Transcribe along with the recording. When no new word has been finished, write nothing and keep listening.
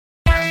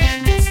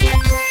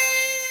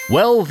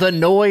Well, the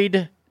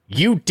Noid,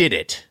 you did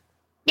it.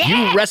 Yeah.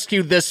 You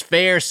rescued this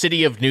fair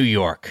city of New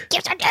York.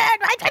 Yes, I did.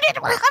 I did it.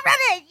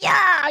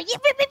 Yeah.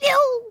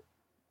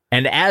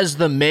 And as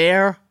the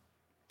mayor,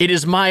 it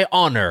is my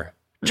honor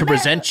to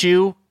present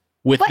you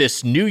with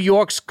this New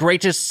York's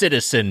Greatest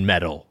Citizen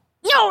medal.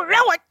 No, I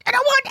don't want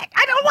it.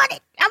 I don't want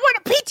it. I want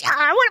a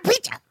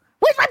pizza.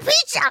 Where's my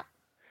pizza?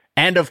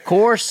 And of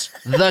course,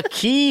 the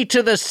key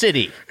to the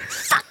city.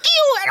 Fuck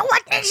you. I don't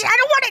want this. I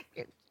don't want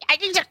it. I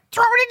can just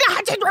throw it in the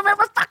Hudson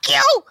River. Fuck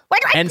you.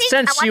 And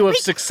since you have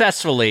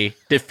successfully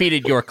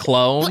defeated your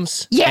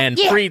clones and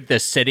freed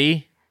this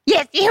city,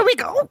 yes, here we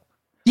go.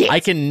 Yes. I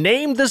can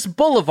name this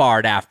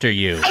boulevard after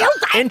you.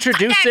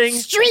 Introducing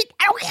street.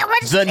 I don't care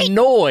what the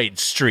Noid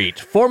Street,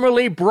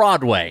 formerly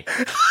Broadway. No.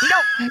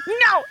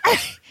 I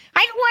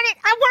don't want it.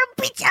 I want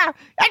a pizza.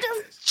 I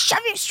just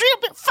shove it straight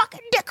up your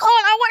fucking dick hole.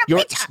 I want a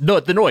pizza. No,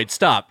 the Noid,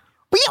 stop.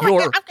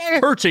 You're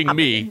hurting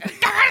me.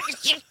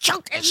 Just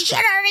choke the shit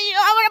out of you.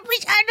 I want a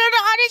pizza. I don't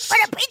know how to put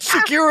a pizza.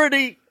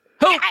 Security.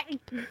 Help.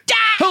 Die.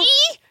 Help.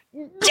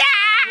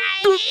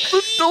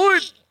 The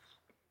Noid.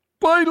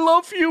 I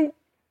love you.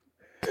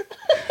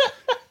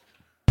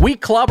 We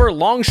clobber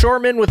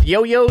longshoremen with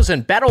yo-yos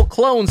and battle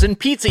clones in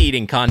pizza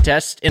eating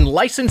contests in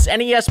licensed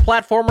NES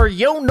platformer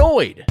Yo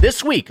Noid.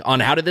 This week on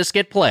How Did This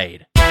Get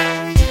Played?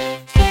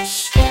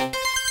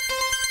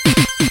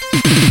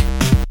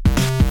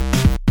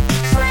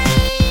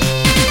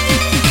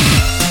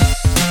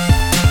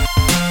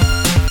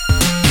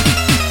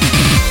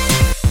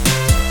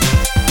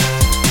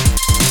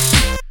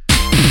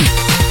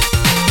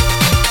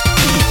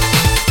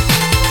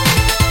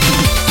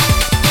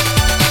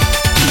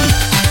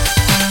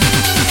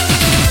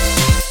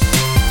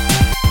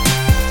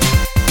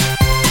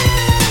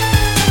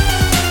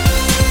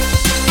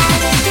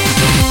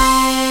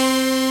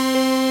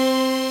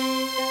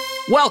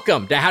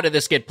 Welcome to How Did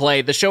This Get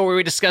Played, the show where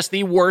we discuss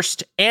the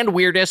worst and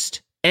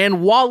weirdest and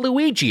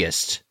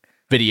Waluigiest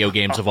video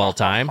games of all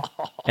time.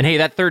 And hey,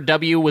 that third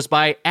W was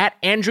by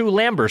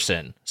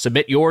 @AndrewLamberson.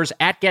 Submit yours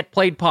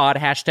 @GetPlayedPod,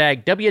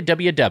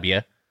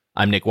 #WWW.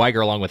 I'm Nick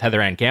Weiger along with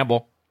Heather Ann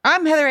Campbell.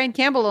 I'm Heather Ann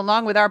Campbell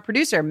along with our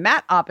producer,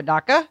 Matt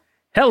Apodaca.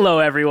 Hello,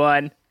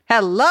 everyone.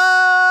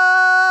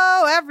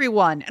 Hello,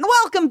 everyone. And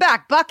welcome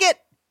back, Bucket.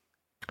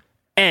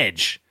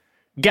 Edge.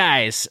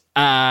 Guys,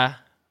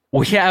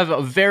 we have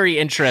a very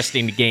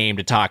interesting game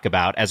to talk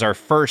about as our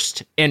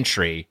first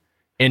entry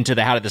into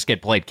the How Did This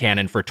Get Played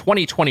canon for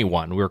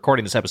 2021. We're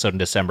recording this episode in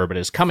December, but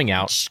it's coming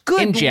out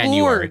in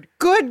January. Lord.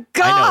 Good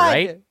God. I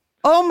know, right?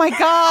 Oh, my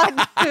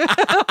God.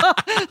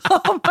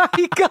 Oh, my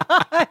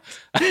God.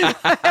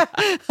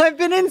 I've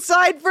been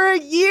inside for a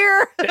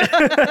year.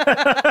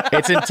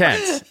 It's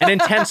intense. An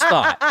intense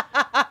thought.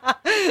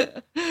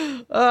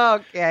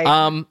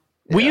 Okay.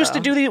 We used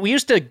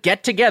to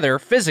get together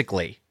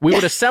physically. We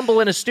would assemble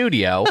in a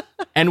studio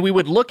and we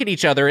would look at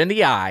each other in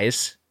the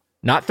eyes,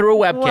 not through a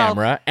web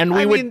camera, and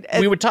we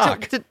would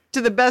talk.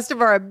 To the best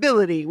of our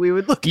ability, we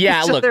would look at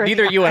each other.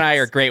 Neither you and I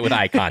are great with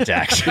eye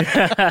contact.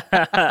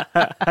 But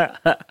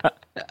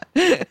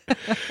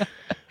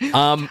do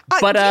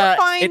you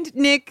find,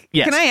 Nick,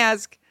 yes. Can I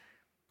ask?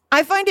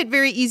 I find it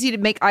very easy to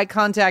make eye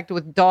contact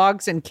with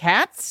dogs and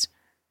cats.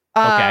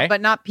 Okay.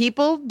 But not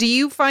people. Do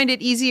you find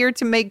it easier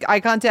to make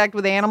eye contact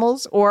with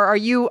animals, or are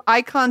you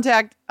eye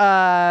contact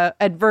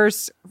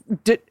adverse,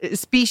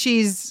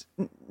 species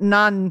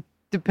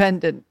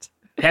non-dependent?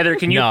 Heather,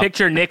 can you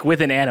picture Nick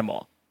with an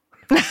animal?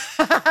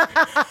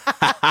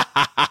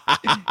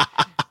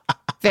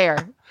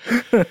 Fair.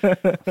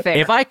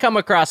 If I come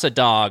across a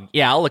dog,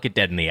 I'll look it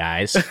dead in the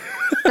eyes.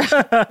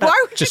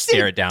 Why would just you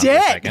stare it down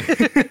dead? for a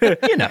second?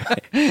 You know.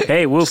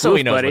 Hey, woof, so woof,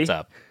 he knows buddy. what's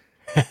up.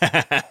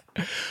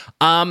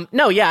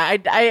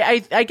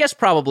 I guess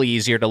probably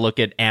easier to look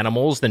at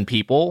animals than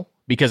people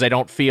because I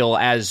don't feel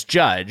as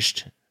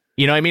judged.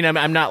 You know what I mean?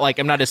 I'm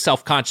not as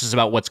self-conscious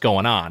about what's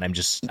going on.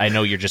 I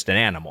know you're just an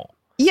animal.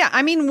 Yeah,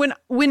 I mean,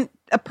 when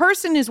a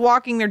person is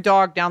walking their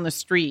dog down the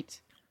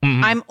street,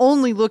 I'm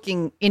only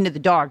looking into the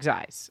dog's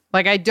eyes.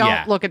 Like, I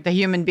don't look at the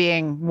human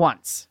being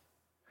once.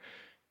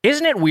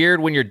 Isn't it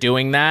weird when you're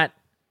doing that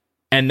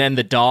and then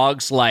the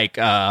dog's like,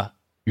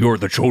 you're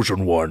the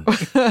chosen one.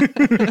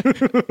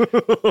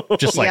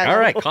 Just like, all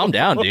right, calm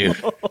down, dude.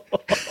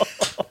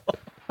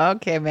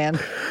 Okay, man.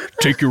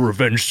 Take your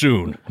revenge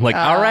soon. I'm like,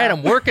 all right,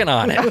 I'm working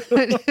on it.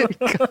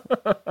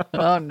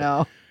 Oh,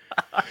 no.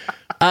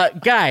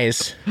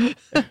 Guys,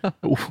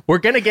 we're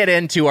going to get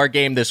into our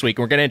game this week.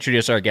 We're going to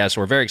introduce our guest.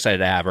 We're very excited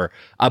to have her.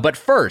 But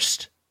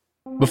first,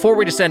 before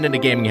we descend into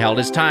Gaming Hell,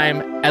 it's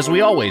time, as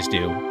we always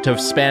do, to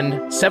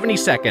spend 70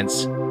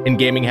 seconds in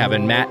Gaming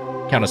Heaven. Matt,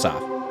 count us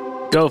off.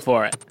 Go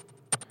for it.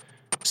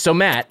 So,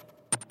 Matt,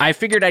 I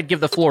figured I'd give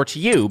the floor to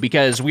you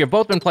because we have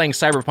both been playing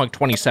Cyberpunk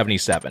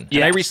 2077. Yes.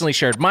 And I recently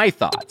shared my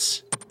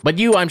thoughts. But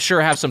you, I'm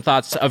sure, have some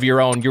thoughts of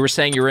your own. You were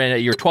saying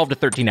you're 12 to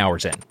 13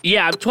 hours in.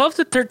 Yeah, I'm 12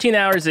 to 13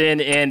 hours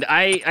in, and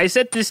I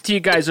sent this to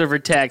you guys over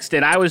text,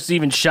 and I was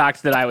even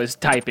shocked that I was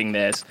typing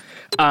this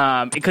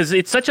because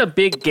it's such a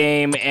big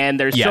game, and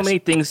there's so many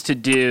things to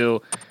do.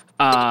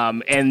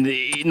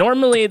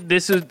 Normally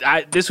this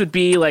would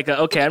be like,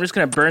 okay, I'm just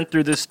going to burn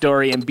through this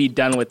story and be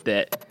done with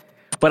it.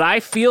 But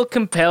I feel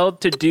compelled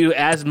to do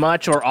as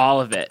much or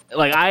all of it.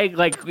 Like I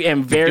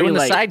am very doing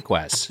the side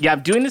quests. Yeah,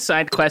 I'm doing the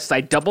side quests.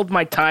 I doubled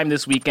my time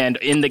this weekend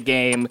in the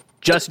game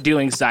just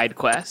doing side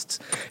quests,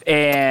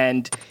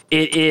 and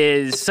it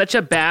is such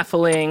a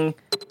baffling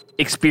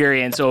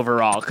experience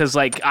overall because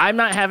like I'm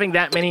not having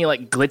that many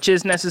like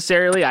glitches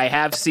necessarily. I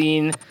have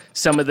seen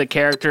some of the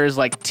characters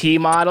like T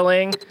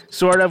modeling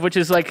sort of, which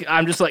is like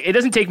I'm just like it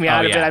doesn't take me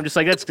out of it. I'm just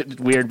like that's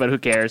weird, but who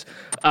cares?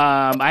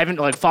 I haven't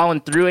like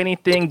fallen through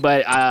anything,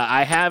 but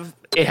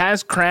it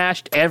has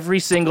crashed every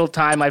single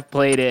time I've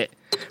played it.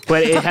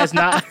 But it has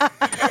not.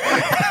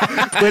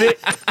 But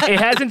it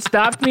hasn't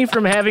stopped me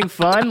from having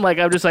fun. Like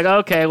I'm just like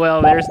okay,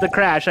 well there's the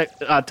crash.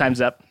 Time's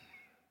up.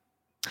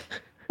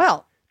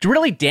 Well.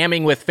 Really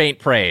damning with faint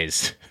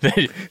praise.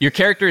 Your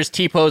character is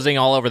T-posing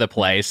all over the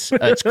place.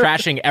 It's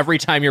crashing every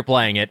time you're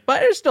playing it,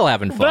 but you're still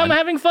having fun. But I'm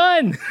having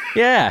fun.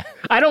 Yeah.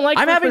 I don't like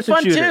I'm having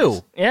fun shooters.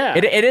 too. Yeah.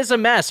 It is a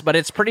mess, but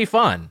it's pretty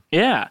fun.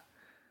 Yeah.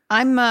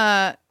 I'm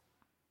not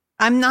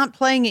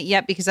playing it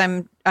yet because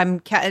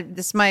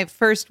this is my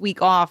first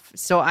week off,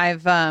 so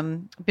I've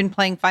been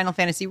playing Final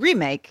Fantasy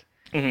Remake.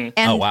 Mm-hmm.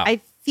 And I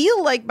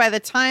feel like by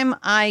the time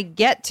I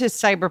get to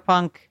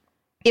Cyberpunk,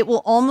 it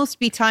will almost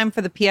be time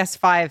for the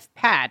PS5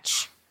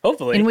 patch.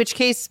 Hopefully. In which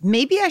case,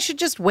 maybe I should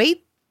just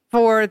wait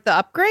for the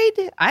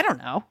upgrade? I don't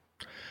know.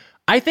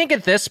 I think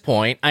at this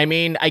point, I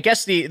mean, I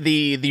guess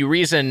the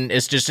reason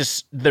is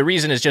just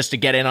to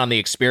get in on the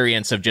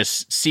experience of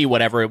just see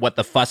what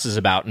the fuss is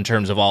about in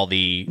terms of all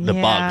the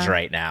bugs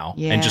right now,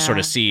 and just sort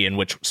of see in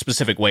which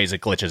specific ways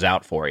it glitches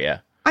out for you.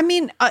 I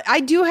mean, I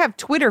do have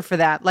Twitter for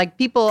that. Like,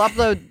 people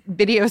upload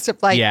videos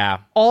of, like,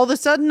 all of a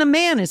sudden a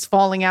man is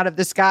falling out of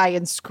the sky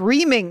and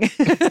screaming.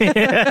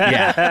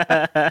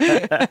 Yeah.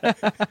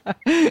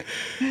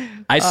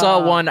 I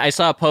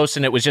saw a post,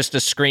 and it was just a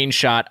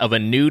screenshot of a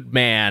nude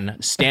man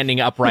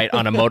standing upright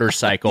on a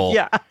motorcycle.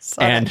 Yeah,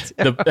 and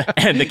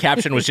the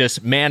caption was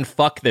just, "Man,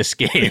 fuck this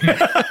game."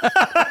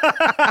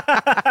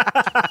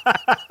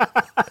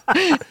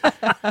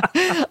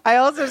 I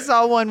also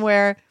saw one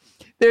where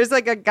there's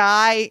like a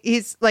guy,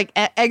 he's like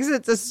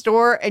exits a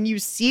store and you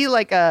see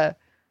like a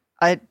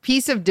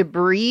piece of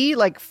debris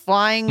like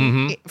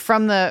flying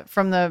from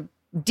the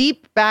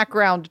deep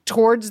background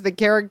towards the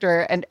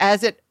character. And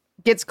as it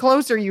gets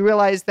closer, you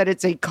realize that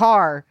it's a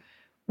car,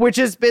 which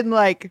has been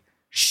like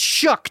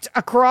shooked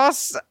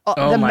across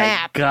the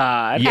map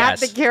at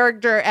the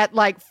character at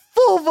like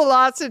full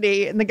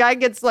velocity, and the guy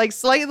gets like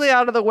slightly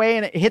out of the way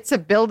and it hits a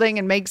building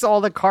and makes all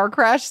the car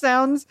crash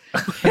sounds.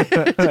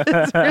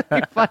 It's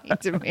really funny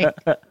to me.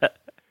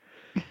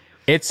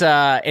 It's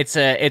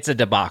a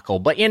debacle,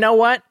 but you know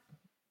what?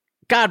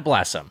 God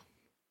bless him.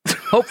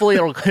 Hopefully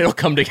it'll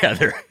come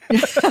together.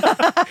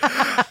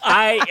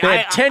 They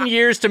had 10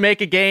 years to make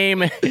a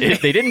game. They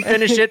didn't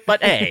finish it,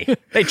 but hey,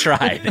 they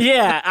tried.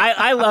 Yeah,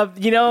 I love,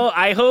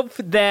 I hope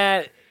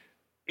that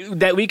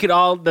we could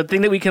all, the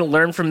thing that we can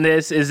learn from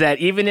this is that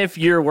even if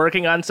you're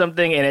working on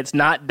something and it's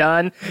not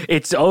done,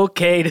 it's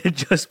okay to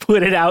just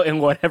put it out in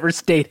whatever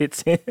state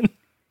it's in.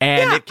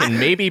 And it can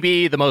maybe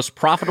be the most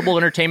profitable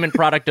entertainment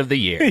product of the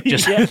year.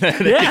 Just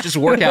just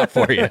work out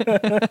for you.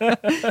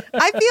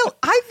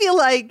 I feel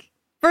like,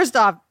 first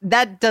off,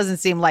 that doesn't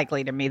seem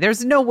likely to me.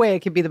 There's no way it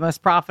could be the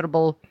most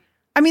profitable.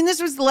 I mean,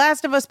 this was The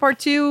Last of Us Part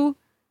 2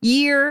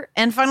 year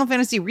and Final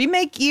Fantasy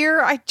Remake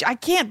year. I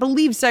can't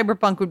believe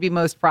Cyberpunk would be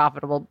most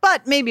profitable,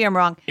 but maybe I'm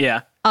wrong.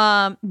 Yeah.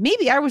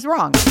 Maybe I was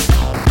wrong.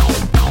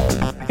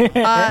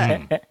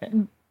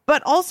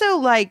 But also,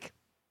 like,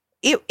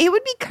 it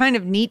would be kind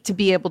of neat to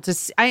be able to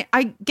see,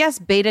 I guess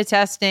beta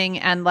testing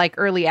and like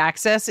early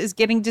access is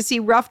getting to see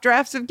rough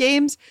drafts of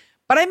games,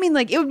 but I mean,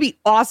 like, it would be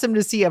awesome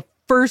to see a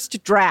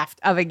first draft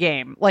of a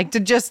game, like to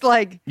just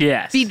like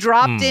be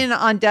dropped in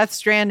on Death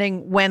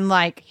Stranding when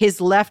like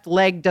his left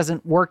leg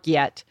doesn't work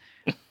yet,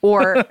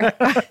 or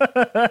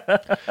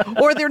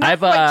they're not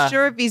quite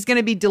sure if he's going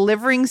to be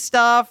delivering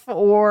stuff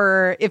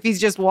or if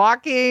he's just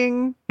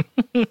walking.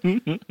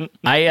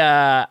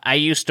 I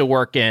used to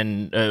work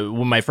in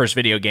my first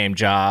video game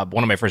job.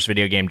 One of my first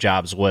video game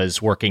jobs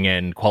was working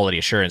in quality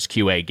assurance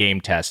QA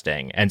game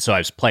testing, and so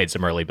I've played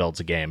some early builds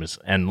of games.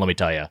 And let me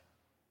tell you,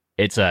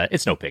 it's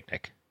no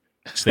picnic.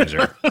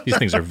 These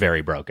things are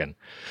very broken.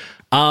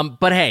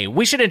 But hey,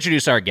 we should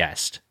introduce our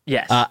guest.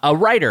 Yes, a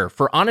writer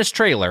for Honest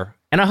Trailer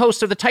and a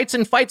host of the Tights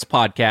and Fights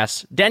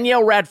podcast.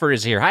 Danielle Radford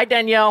is here. Hi,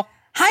 Danielle.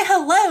 Hi,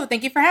 hello.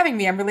 Thank you for having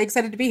me. I'm really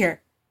excited to be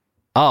here.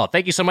 Oh,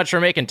 thank you so much for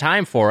making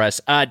time for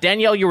us.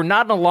 Danielle, you were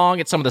nodding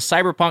along at some of the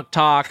Cyberpunk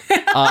talk.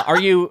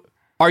 Are you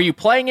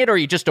playing it, or are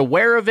you just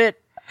aware of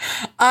it?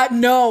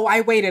 No,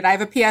 I waited. I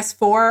have a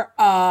PS4.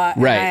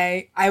 Right.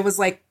 And I was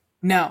like,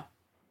 no.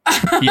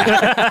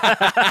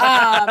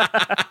 Yeah.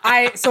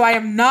 So I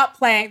am not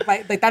playing,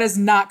 like that is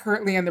not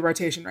currently in the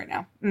rotation right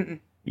now.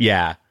 Mm-mm.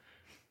 Yeah.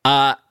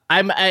 I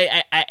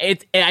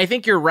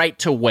think you're right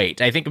to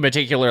wait. I think in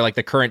particular, like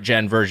the current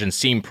gen versions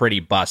seem pretty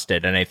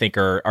busted, and I think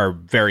are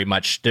very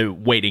much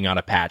waiting on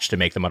a patch to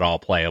make them at all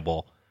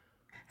playable.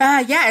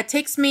 Yeah, it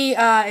takes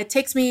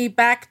me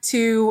back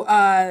to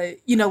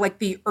like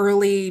the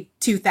early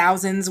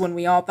 2000s when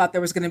we all thought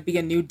there was going to be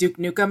a new Duke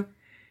Nukem.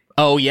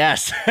 Oh,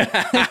 yes.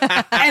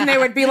 And they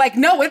would be like,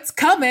 no, it's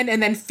coming.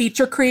 And then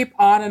feature creep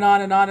on and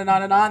on and on and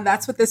on and on.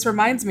 That's what this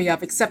reminds me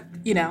of, except,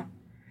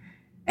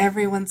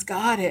 everyone's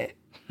got it.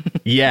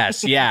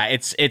 Yes, yeah.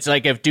 It's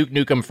like if Duke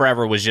Nukem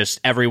Forever was just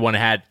everyone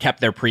had kept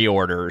their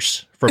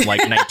pre-orders from like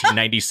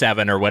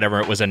 1997 or whatever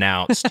it was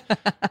announced.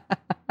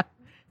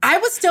 I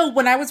was still,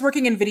 when I was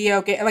working in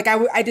video game, like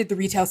I did the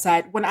retail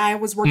side. When I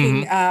was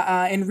working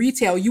in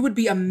retail, you would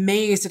be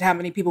amazed at how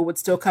many people would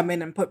still come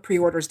in and put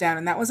pre-orders down.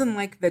 And that was in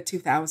like the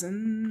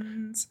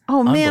 2000s.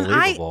 Oh man,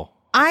 Unbelievable.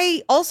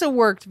 I also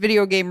worked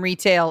video game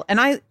retail, and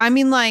I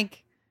mean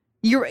like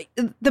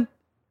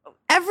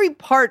every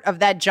part of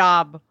that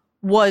job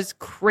was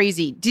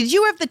crazy. Did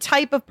you have the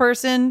type of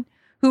person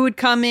who would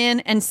come in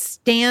and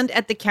stand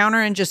at the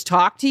counter and just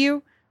talk to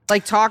you?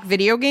 Like talk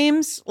video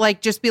games?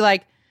 Like just be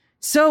like,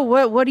 so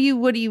what do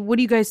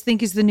you guys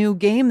think is the new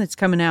game that's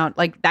coming out?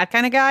 Like that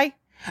kind of guy?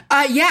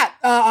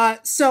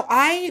 So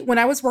when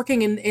I was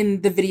working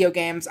in the video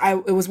games,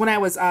 it was when I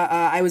was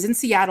in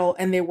Seattle,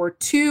 and there were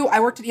two. I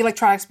worked at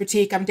Electronics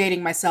Boutique. I'm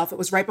dating myself. It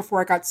was right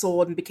before I got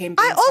sold and became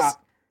GameStop.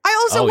 I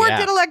also worked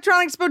at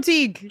Electronics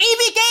Boutique. EB Games,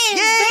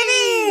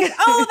 baby!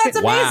 Oh, that's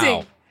amazing.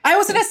 Wow. I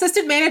was an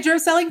assistant manager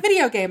selling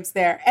video games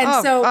there. And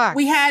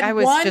we had I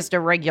was just a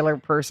regular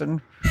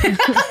person. I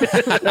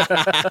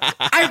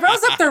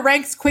rose up the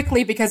ranks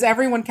quickly because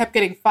everyone kept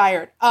getting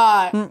fired.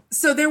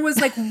 So there was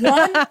like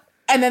one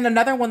and then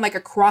another one like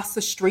across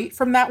the street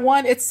from that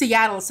one. It's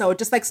Seattle, so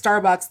just like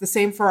Starbucks, the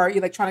same for our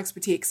electronics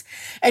boutiques.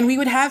 And we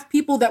would have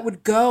people that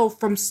would go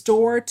from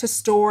store to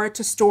store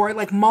to store,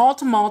 like mall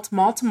to mall to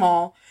mall to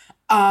mall,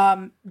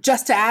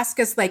 just to ask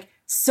us like,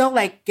 so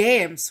like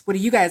games, what do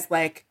you guys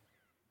like?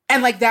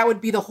 And like that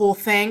would be the whole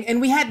thing.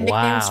 And we had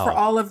nicknames for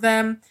all of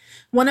them.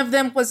 One of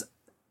them was,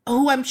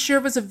 who I'm sure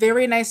was a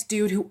very nice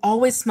dude who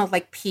always smelled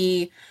like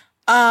pee.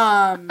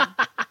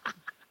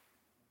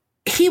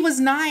 He was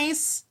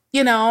nice,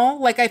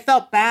 like I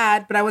felt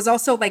bad, but I was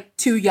also like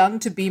too young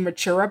to be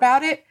mature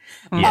about it,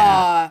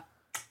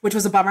 which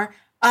was a bummer.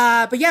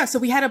 But yeah, so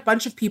we had a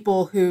bunch of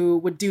people who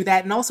would do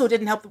that. And also it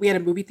didn't help that we had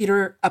a movie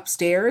theater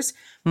upstairs.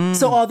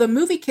 So all the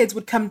movie kids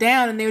would come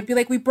down and they would be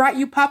like, we brought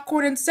you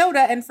popcorn and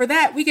soda. And for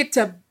that, we get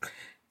to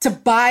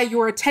buy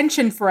your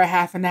attention for a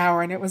half an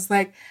hour. And it was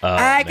like,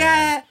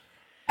 I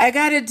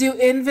got to do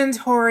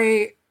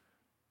inventory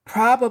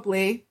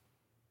probably.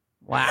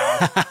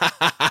 Wow.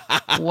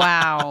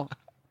 Wow.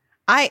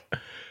 I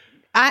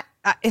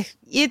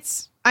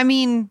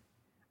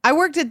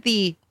worked at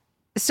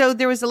so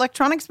there was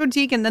Electronics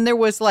Boutique, and then there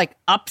was like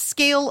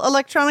upscale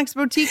Electronics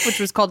Boutique, which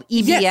was called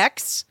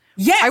EBX.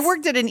 Yes. I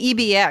worked at an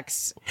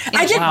EBX.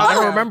 I did. Wow, I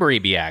don't remember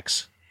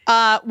EBX.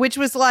 Which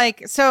was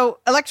like, so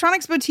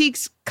Electronics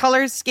Boutique's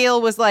color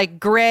scale was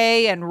like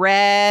gray and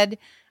red.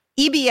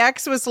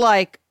 EBX was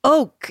like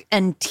oak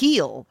and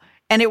teal.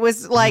 And it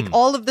was like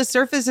all of the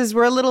surfaces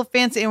were a little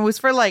fancy. And it was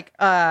for like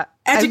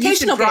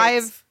educational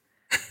games.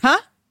 Huh?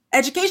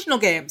 Educational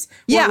games.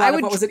 Yeah,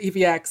 what was at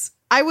EBX?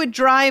 I would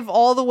drive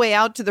all the way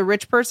out to the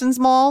rich person's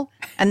mall,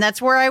 and that's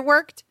where I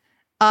worked.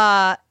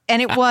 And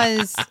it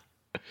was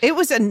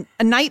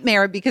a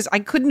nightmare because I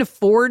couldn't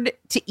afford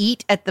to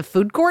eat at the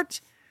food court.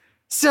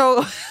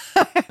 So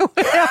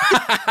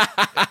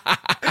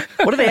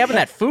what do they have in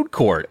that food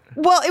court?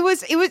 Well, it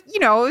was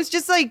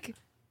just like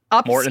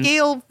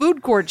upscale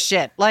food court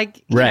shit.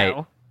 Like, you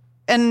know.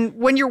 And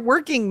when you're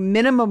working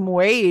minimum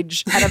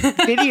wage at a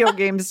video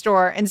game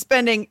store and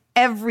spending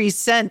every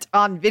cent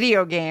on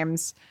video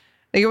games,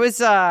 like it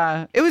was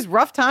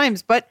rough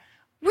times, but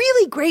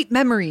really great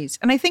memories.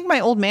 And I think my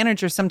old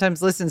manager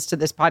sometimes listens to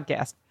this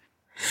podcast.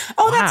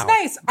 Oh, that's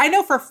nice. I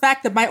know for a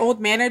fact that my old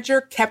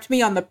manager kept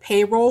me on the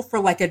payroll for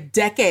like a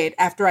decade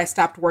after I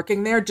stopped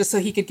working there, just so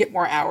he could get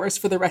more hours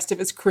for the rest of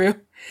his crew.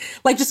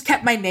 Like just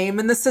kept my name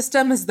in the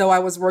system as though I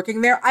was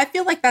working there. I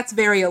feel like that's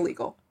very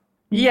illegal.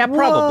 Yeah,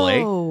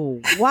 probably.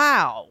 Whoa,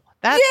 wow.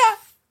 That's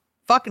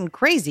fucking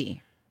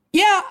crazy.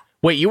 Yeah.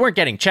 Wait, you weren't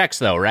getting checks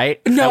though,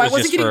 right? No, I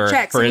wasn't getting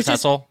checks. For his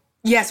hustle?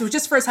 Yes, it was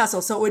just for his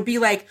hustle. So it would be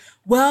like,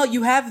 well,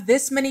 you have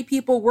this many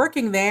people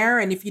working there,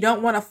 and if you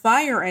don't want to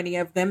fire any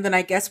of them, then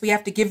I guess we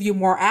have to give you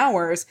more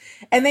hours.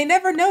 And they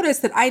never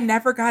noticed that I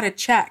never got a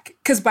check.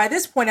 Because by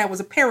this point, I was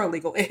a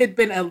paralegal. It had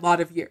been a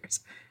lot of years.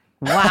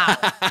 Wow.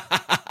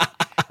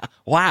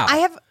 Wow.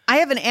 I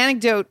have an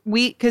anecdote.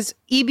 Because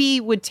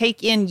EB would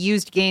take in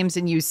used games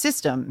and used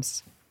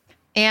systems,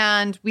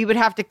 and we would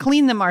have to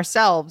clean them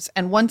ourselves.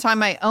 And one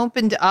time I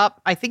opened up,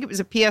 I think it was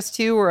a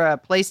PS2 or a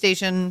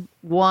PlayStation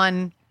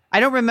 1. I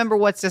don't remember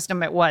what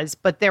system it was,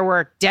 but there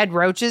were dead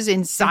roaches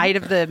inside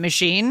of the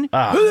machine.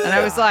 And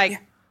I was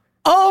like,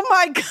 oh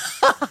my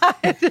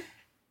God.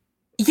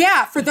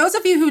 Yeah, for those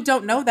of you who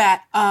don't know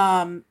that,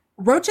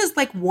 roaches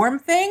like warm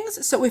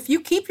things. So if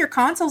you keep your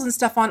consoles and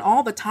stuff on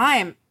all the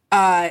time,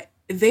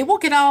 they will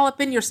get all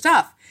up in your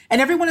stuff. And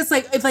everyone is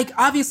like,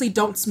 obviously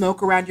don't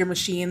smoke around your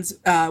machines,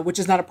 which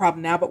is not a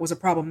problem now, but was a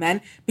problem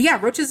then. But yeah,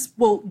 roaches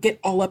will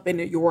get all up in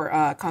your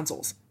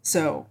consoles.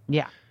 So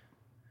Yeah.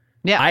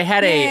 I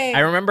had Yay. I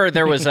remember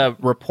there was a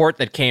report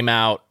that came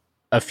out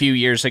a few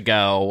years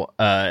ago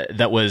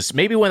that was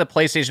maybe when the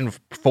PlayStation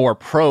 4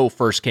 Pro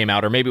first came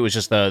out, or maybe it was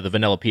just the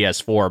vanilla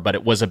PS4, but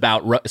it was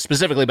about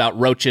specifically about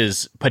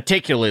roaches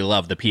particularly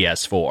love the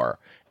PS4.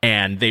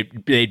 And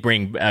they'd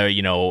bring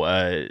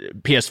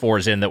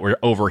PS4s in that were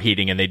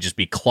overheating, and they'd just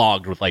be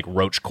clogged with like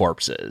roach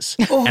corpses.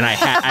 And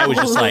I was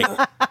just like,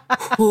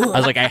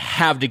 I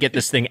have to get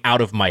this thing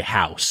out of my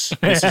house.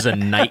 This is a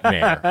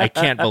nightmare. I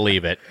can't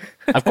believe it.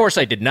 Of course,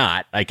 I did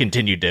not. I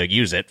continued to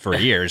use it for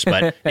years,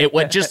 but it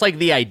was just like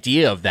the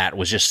idea of that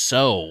was just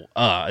so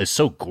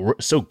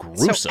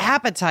gruesome, So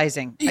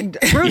appetizing.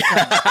 Gruesome.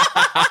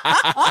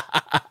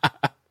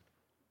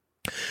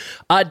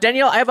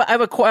 Danielle, I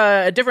have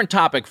a different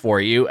topic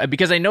for you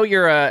because I know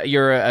you're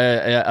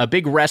a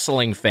big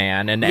wrestling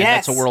fan, and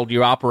that's a world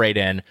you operate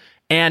in.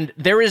 And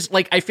there is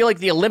I feel like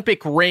the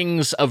Olympic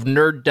rings of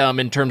nerddom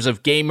in terms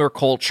of gamer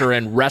culture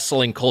and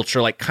wrestling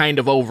culture kind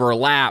of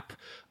overlap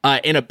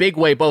in a big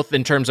way, both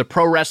in terms of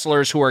pro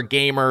wrestlers who are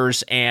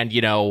gamers and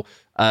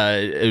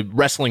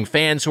wrestling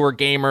fans who are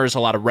gamers. A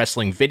lot of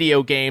wrestling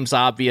video games,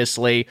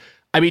 obviously.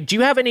 I mean, do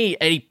you have any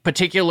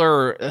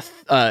particular,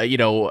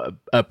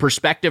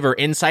 perspective or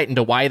insight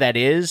into why that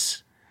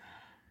is?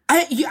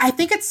 I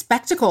think it's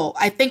spectacle.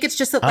 I think it's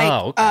just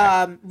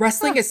that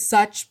wrestling is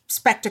such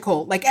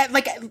spectacle. Like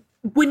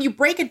when you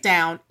break it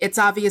down, it's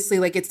obviously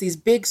it's these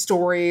big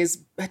stories,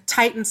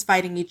 titans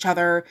fighting each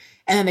other,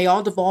 and then they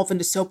all devolve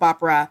into soap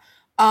opera.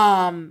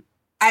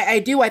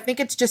 I think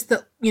it's just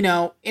that,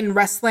 in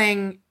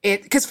wrestling,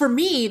 because for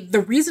me,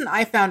 the reason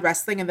I found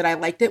wrestling and that I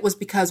liked it was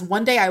because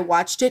one day I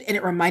watched it and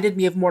it reminded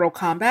me of Mortal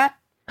Kombat.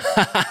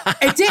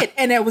 It did.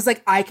 And it was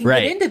I can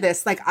get into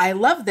this. I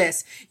love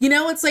this.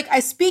 It's I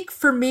speak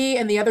for me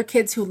and the other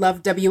kids who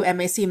love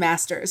WMAC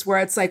Masters, where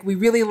it's we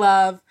really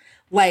love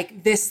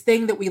this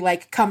thing that we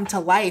come to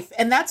life.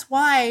 And that's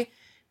why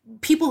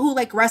people who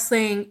like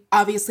wrestling,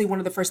 obviously one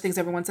of the first things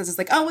everyone says is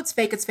oh, it's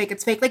fake, it's fake,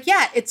 it's fake.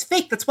 Yeah, it's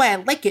fake. That's why I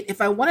like it.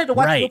 If I wanted to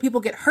watch real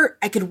people get hurt,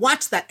 I could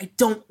watch that. I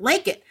don't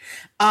like it.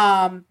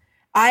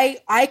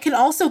 I can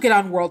also get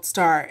on World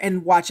Star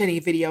and watch any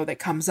video that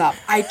comes up.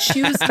 I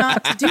choose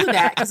not to do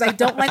that because I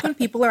don't like when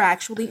people are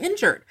actually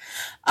injured.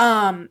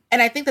 And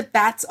I think that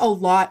that's a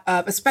lot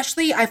of,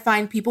 especially I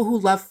find people who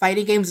love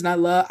fighting games,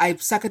 and I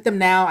suck at them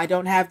now. I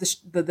don't have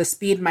the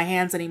speed in my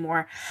hands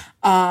anymore.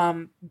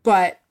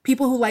 But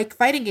people who like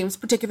fighting games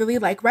particularly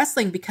like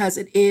wrestling because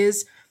it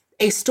is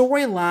a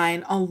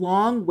storyline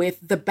along with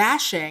the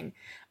bashing.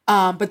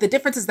 But the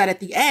difference is that at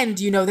the end,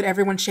 that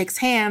everyone shakes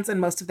hands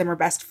and most of them are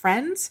best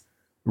friends.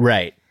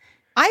 Right.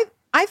 I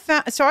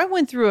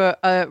went through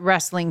a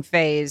wrestling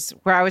phase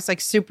where I was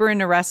super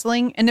into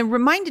wrestling, and it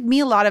reminded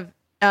me a lot of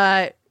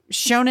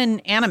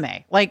shonen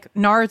anime, like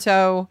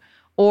Naruto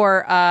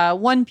or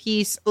One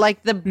Piece.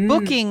 The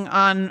booking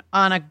on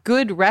a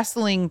good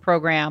wrestling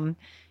program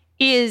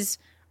is,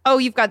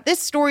 you've got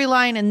this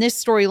storyline and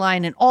this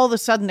storyline, and all of a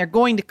sudden they're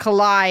going to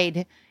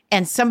collide,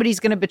 and somebody's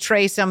going to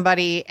betray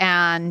somebody,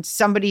 and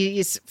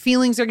somebody's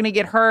feelings are going to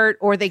get hurt,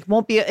 or they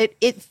won't be.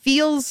 It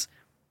feels.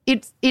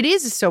 It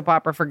is a soap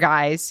opera for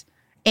guys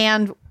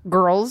and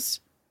girls,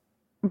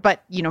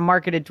 but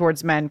marketed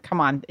towards men. Come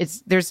on,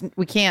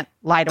 we can't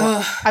lie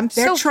to them.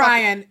 They're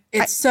trying.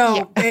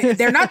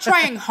 They're not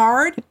trying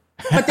hard,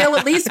 but they'll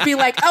at least be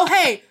oh,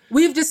 hey,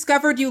 we've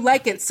discovered you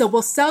like it, so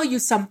we'll sell you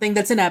something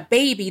that's in a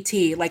baby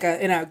tee,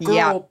 in a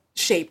girl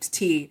shaped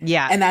tee.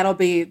 Yeah, and that'll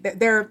be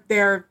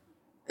they're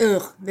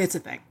it's a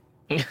thing.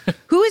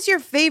 Who is your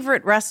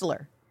favorite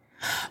wrestler?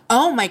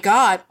 Oh my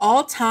God.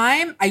 All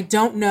time? I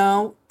don't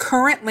know.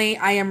 Currently,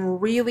 I am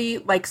really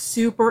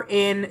super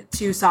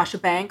into Sasha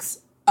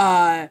Banks.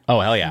 Oh,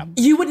 hell yeah.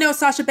 You would know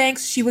Sasha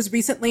Banks. She was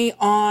recently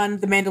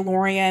on The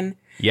Mandalorian.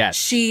 Yes.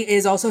 She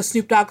is also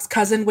Snoop Dogg's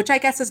cousin, which I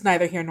guess is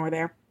neither here nor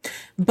there.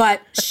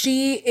 But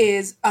she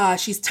is,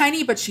 she's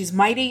tiny, but she's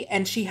mighty.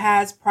 And she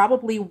has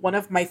probably one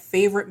of my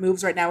favorite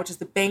moves right now, which is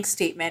the bank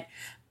statement,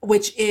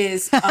 which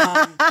is...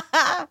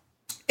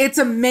 It's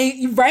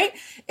amazing, right?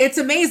 It's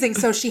amazing.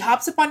 So she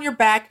hops up on your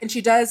back and she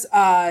does,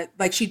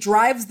 she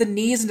drives the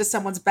knees into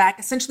someone's back.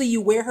 Essentially,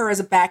 you wear her as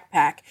a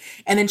backpack,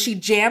 and then she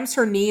jams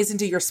her knees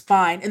into your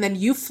spine, and then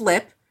you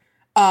flip,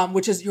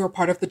 which is you're a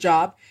part of the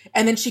job.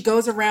 And then she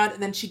goes around,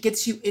 and then she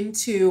gets you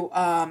into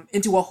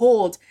a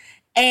hold.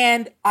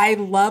 And I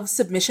love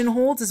submission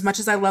holds as much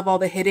as I love all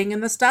the hitting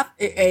and the stuff.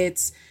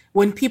 It's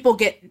when people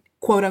get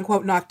quote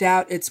unquote knocked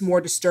out, it's more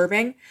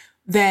disturbing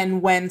than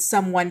when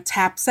someone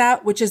taps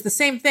out, which is the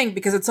same thing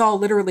because it's all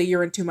literally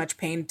you're in too much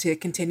pain to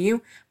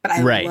continue. But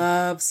I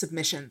love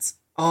submissions.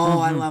 Oh,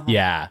 I love them.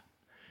 Yeah.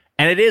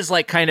 And it is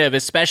kind of,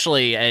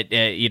 especially,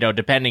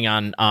 depending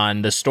on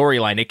the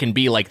storyline, it can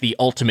be the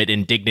ultimate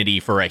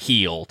indignity for a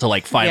heel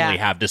to finally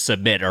have to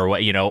submit or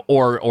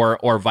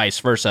or vice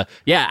versa.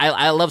 Yeah.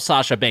 I love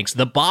Sasha Banks,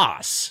 the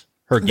boss,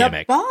 her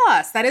gimmick. The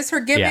boss. That is her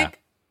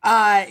gimmick.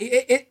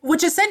 Yeah.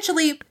 Which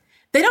essentially...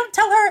 They don't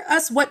tell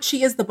us what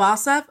she is the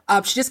boss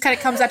of. She just kind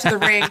of comes out to the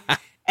ring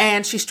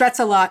and she struts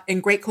a lot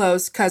in great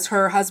clothes because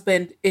her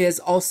husband is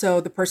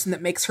also the person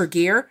that makes her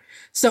gear.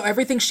 So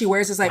everything she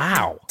wears is like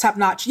top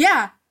notch.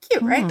 Yeah,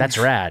 cute, right? That's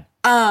rad.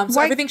 So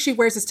everything she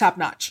wears is top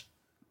notch.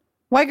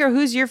 Weiger,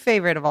 who's your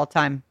favorite of all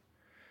time?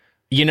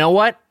 You know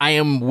what? I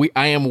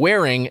am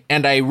wearing,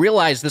 and I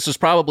realize this was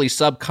probably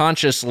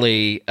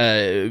subconsciously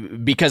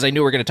because I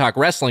knew we were going to talk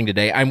wrestling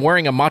today. I'm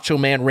wearing a Macho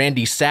Man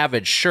Randy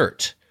Savage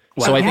shirt.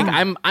 Wow. So I think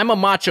I'm a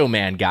Macho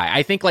Man guy.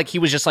 I think like he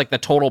was just like the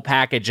total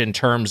package in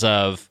terms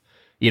of,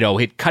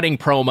 cutting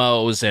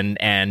promos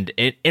and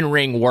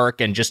in-ring work,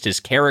 and just his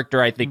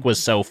character I think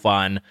was so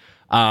fun.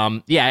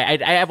 I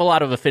have a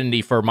lot of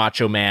affinity for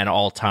Macho Man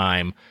all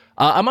time.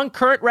 Among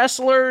current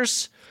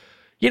wrestlers,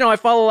 I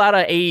follow a lot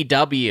of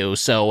AEW,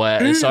 so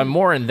I'm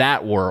more in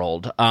that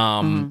world.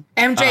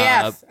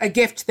 MJF, a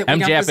gift that we don't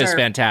deserve. MJF is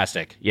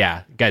fantastic.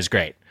 Yeah, guy's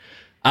great.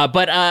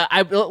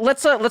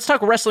 Let's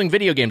talk wrestling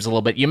video games a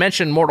little bit. You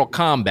mentioned Mortal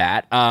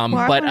Kombat, I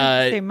want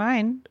to say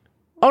mine.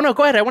 Oh no,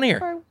 go ahead. I want to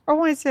hear. I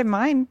want to say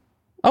mine.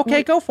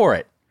 Okay, go for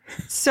it.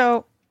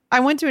 So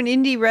I went to an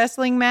indie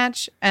wrestling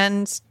match,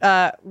 and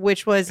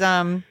which was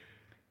PGW?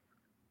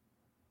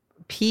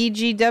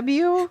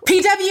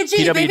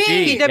 PWG,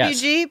 baby.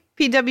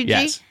 PWG.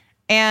 Yes.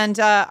 And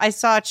I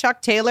saw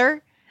Chuck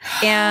Taylor,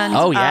 and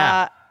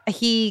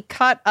he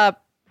cut a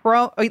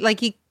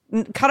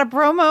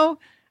promo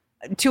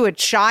to a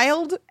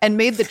child and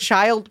made the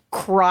child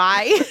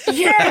cry.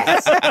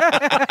 Yes!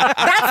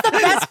 That's the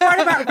best part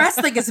about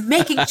wrestling, is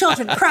making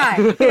children cry.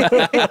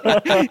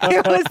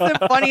 It was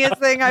the funniest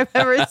thing I've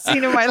ever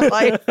seen in my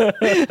life.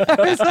 I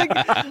was like,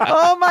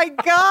 oh my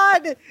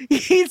God,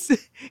 he's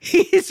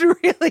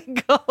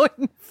really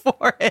going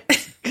for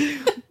it.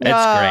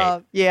 That's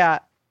great. Yeah.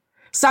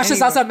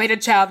 Sasha's also made a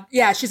child.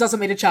 Yeah, she's also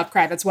made a child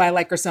cry. That's why I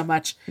like her so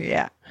much.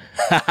 Yeah.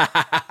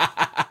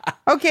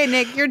 Okay,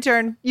 Nick, your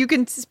turn. You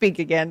can speak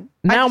again.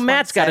 Now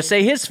Matt's got to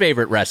say his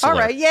favorite wrestler. All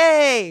right,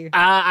 yay!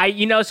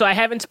 So I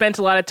haven't spent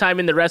a lot of time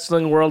in the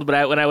wrestling world,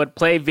 but when I would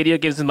play video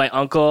games with my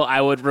uncle,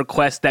 I would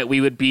request that we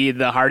would be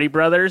the Hardy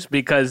Brothers,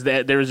 because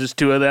there was just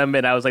two of them,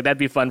 and I was like, that'd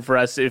be fun for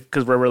us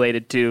because we're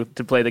related to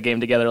play the game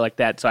together like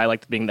that. So I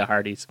liked being the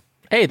Hardys.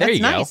 Hey, there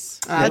you nice.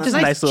 go. That's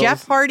nice.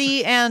 Jeff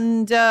Hardy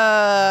and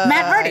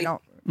Matt Hardy.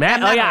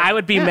 Matt. Oh yeah, I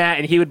would be Matt,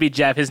 and he would be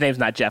Jeff. His name's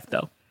not Jeff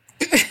though.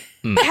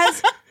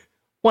 Has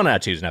 1 out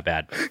of 2 is not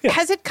bad.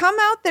 Has it come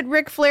out that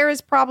Ric Flair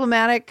is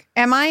problematic?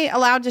 Am I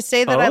allowed to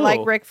say that I like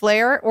Ric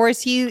Flair? Or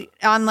is he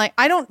on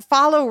I don't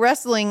follow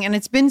wrestling, and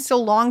it's been so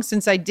long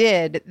since I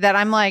did that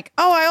I'm like,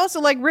 oh, I also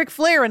like Ric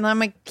Flair. And I'm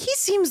like, he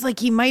seems like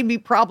he might be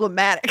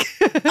problematic.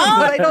 But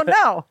I don't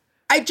know.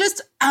 I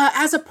just,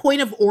 as a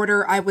point of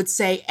order, I would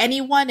say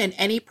anyone in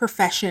any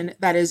profession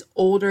that is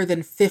older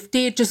than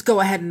 50, just go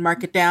ahead and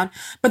mark it down.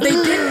 But they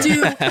did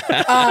do,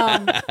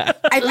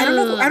 I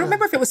don't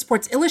remember if it was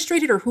Sports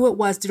Illustrated or who it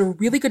was, did a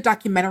really good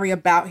documentary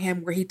about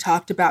him where he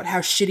talked about how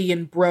shitty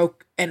and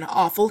broke and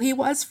awful he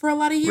was for a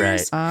lot of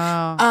years.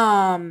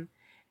 Right.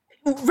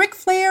 Ric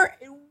Flair,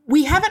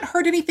 we haven't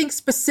heard anything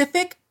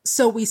specific,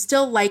 so we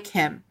still like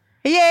him.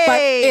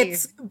 Yay!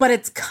 But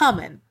it's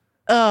coming.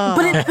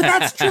 But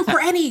that's true for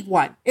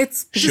anyone.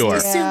 It's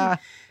just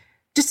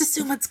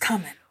assume it's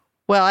coming.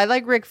 Well, I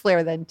like Ric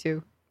Flair then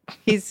too.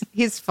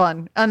 He's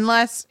fun,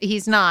 unless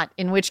he's not,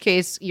 in which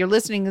case you're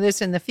listening to this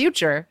in the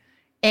future.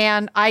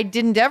 And I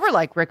didn't ever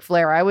like Ric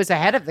Flair. I was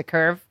ahead of the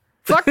curve.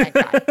 Fuck that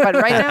guy. But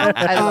right now,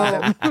 I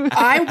love him.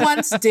 I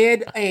once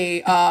did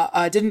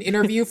did an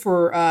interview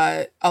for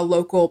a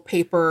local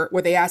paper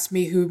where they asked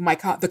me who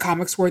the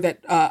comics were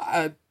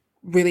that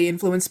really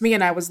influenced me,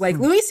 and I was like,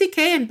 Louis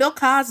C.K. and Bill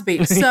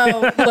Cosby.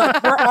 So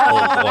look, we're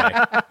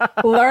all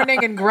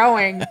learning and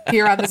growing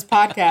here on this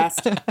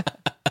podcast.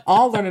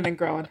 All learning and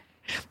growing.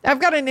 I've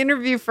got an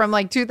interview from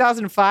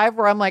 2005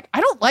 where I'm like, I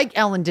don't like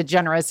Ellen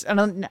DeGeneres,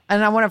 and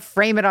I want to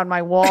frame it on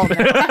my wall now.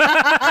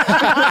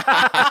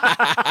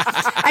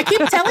 I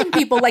keep telling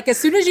people, as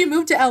soon as you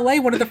move to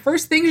LA, one of the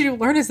first things you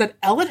learn is that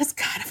Ellen is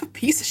kind of a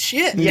piece of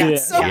shit. Yeah.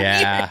 It's so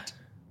weird.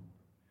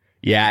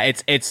 Yeah,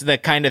 it's the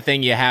kind of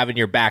thing you have in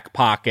your back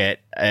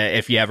pocket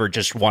if you ever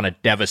just want to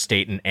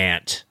devastate an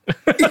ant.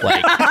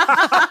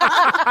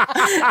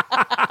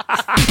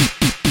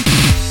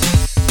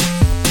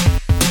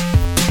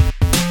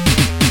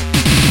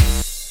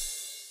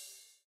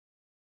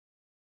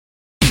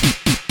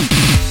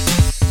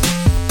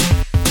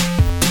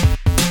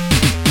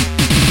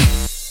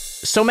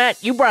 So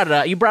Matt, you brought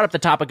up the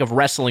topic of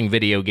wrestling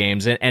video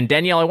games, and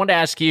Danielle, I wanted to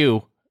ask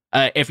you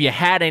if you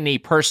had any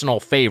personal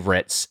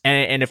favorites,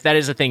 and if that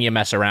is a thing you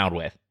mess around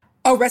with.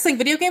 Oh, wrestling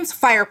video games?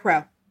 Fire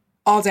Pro.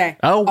 All day.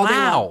 Oh, all day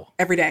wow. long,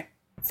 every day.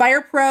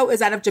 Fire Pro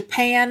is out of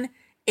Japan.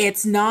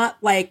 It's not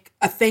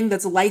a thing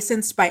that's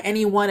licensed by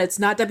anyone. It's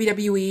not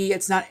WWE.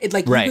 It's not you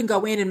can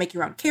go in and make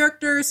your own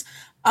characters.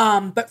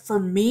 But for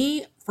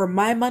me, for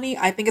my money,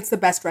 I think it's the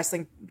best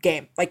wrestling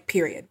game,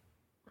 period.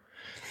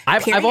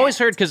 I've always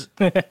heard, because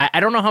I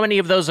don't know how many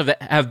of those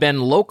have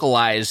been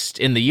localized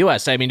in the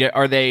U.S. I mean,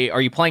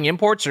 are you playing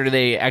imports, or do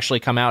they actually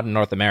come out in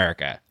North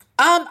America?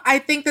 I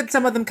think that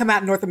some of them come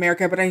out in North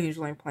America, but I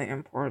usually play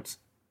imports.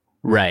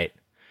 Right.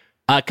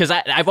 Because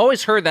I've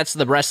always heard that's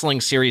the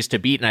wrestling series to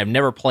beat, and I've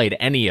never played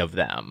any of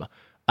them.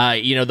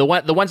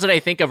 The ones that I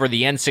think of are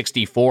the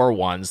N64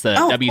 ones, the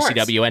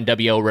WCW,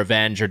 NWO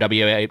Revenge, or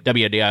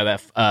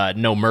WWF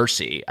No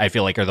Mercy. I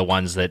feel like are the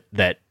ones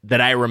that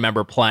I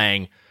remember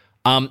playing.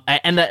 And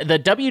the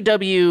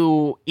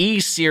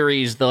WWE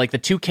series, the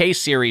 2K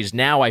series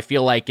now, I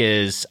feel like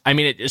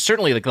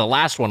certainly like the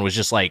last one was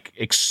just like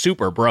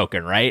super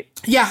broken, right?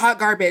 Yeah, hot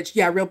garbage.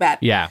 Yeah, real bad.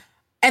 Yeah.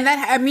 And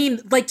that, I mean,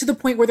 like to the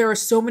point where there are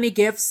so many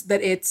GIFs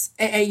that it's,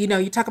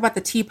 you talk about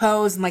the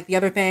T-pose and like the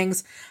other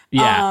things.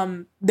 Yeah.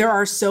 There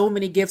are so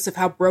many GIFs of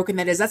how broken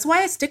that is. That's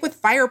why I stick with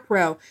Fire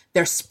Pro.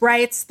 They're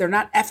sprites. They're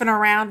not effing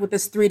around with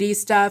this 3D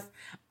stuff.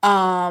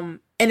 And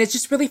it's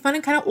just really fun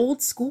and kind of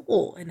old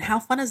school. And how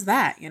fun is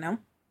that,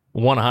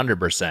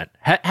 100%.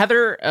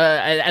 Heather,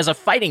 as a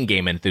fighting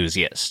game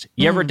enthusiast,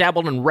 you ever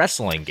dabbled in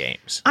wrestling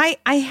games? I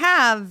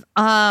have,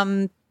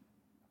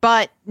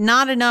 but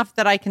not enough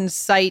that I can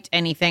cite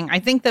anything. I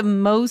think the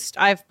most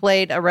I've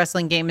played a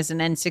wrestling game is an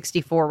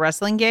N64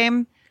 wrestling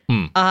game.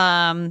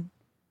 And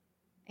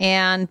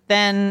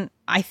then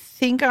I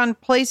think on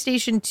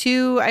PlayStation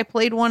 2, I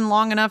played one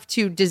long enough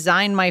to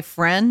design my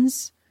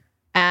friends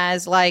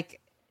as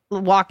like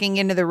walking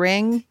into the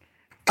ring.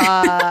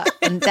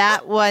 And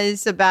that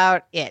was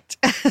about it.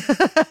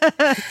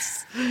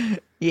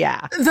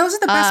 Yeah. Those are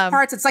the best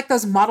parts. It's like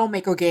those model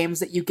maker games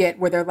that you get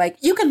where they're like,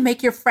 you can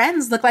make your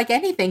friends look like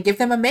anything. Give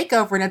them a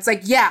makeover. And it's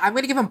like, yeah, I'm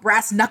going to give them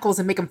brass knuckles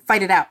and make them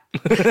fight it out.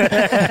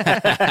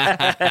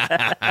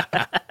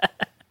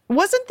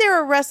 Wasn't there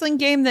a wrestling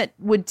game that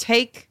would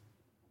take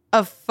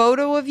a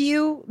photo of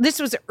you? This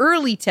was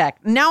early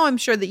tech. Now I'm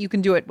sure that you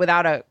can do it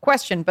without a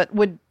question, but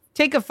would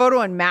take a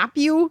photo and map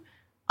you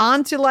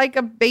onto like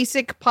a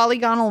basic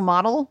polygonal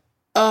model?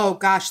 Oh,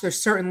 gosh, there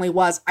certainly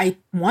was. I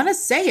want to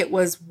say it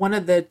was one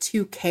of the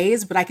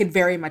 2Ks, but I could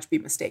very much be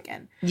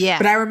mistaken. Yeah.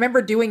 But I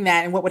remember doing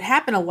that. And what would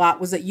happen a lot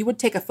was that you would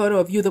take a photo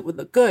of you that would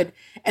look good,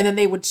 and then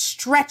they would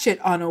stretch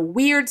it on a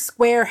weird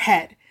square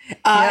head.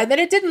 And then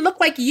it didn't look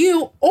like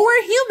you or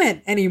a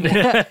human anymore,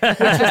 which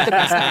was the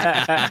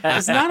best part.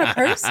 It's not a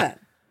person.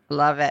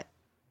 Love it.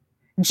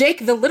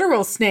 Jake the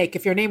literal snake,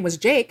 if your name was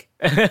Jake.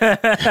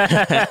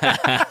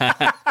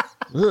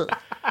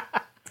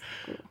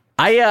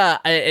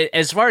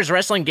 As far as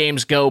wrestling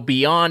games go,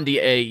 beyond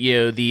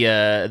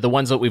the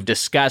ones that we've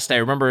discussed, I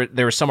remember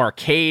there were some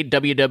arcade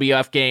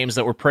WWF games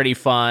that were pretty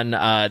fun.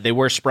 They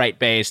were sprite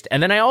based,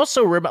 and then I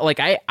also remember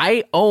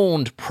I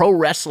owned Pro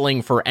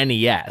Wrestling for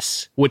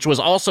NES, which was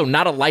also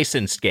not a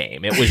licensed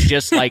game. It was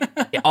just like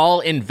all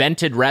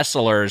invented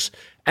wrestlers.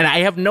 And I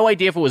have no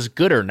idea if it was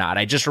good or not.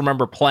 I just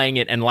remember playing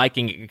it and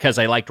liking it because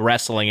I liked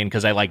wrestling and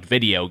because I liked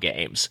video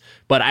games.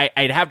 But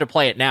I'd have to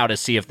play it now to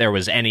see if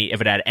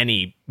if it had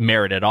any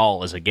merit at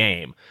all as a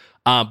game.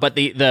 But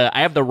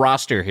I have the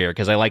roster here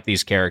because I like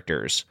these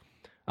characters.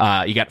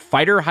 You got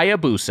Fighter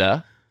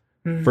Hayabusa,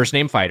 first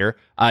name Fighter,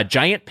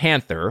 Giant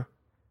Panther,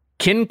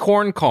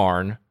 Kincorn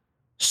Karn,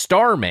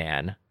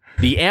 Starman,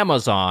 the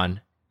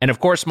Amazon, and of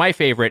course my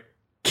favorite,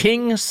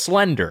 King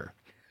Slender.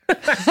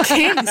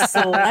 King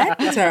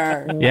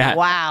Slender. Yeah.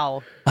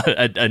 Wow.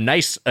 A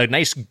nice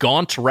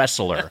gaunt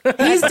wrestler.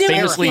 He's doing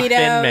Famously keto.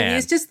 thin man.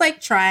 He's just like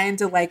trying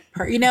to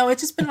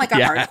it's just been like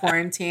a hard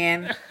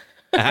quarantine.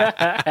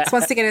 Just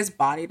wants to get his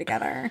body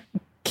together.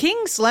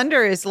 King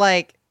Slender is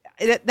like,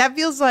 that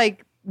feels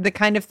like the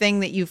kind of thing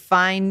that you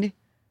find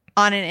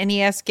on an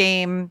NES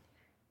game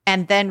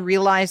and then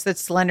realize that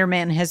Slender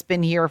Man has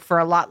been here for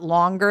a lot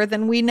longer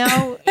than we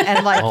know.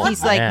 And like,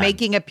 he's like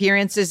making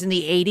appearances in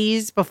the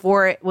 80s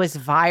before it was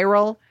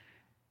viral.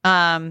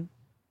 You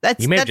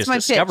may have just my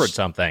discovered pitch.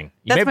 something.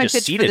 You That's may have my just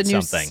pitch for seeded the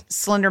new something.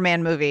 Slender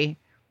Man movie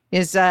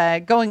is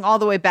going all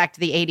the way back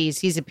to the 80s.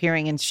 He's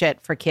appearing in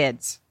shit for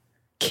kids.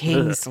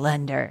 King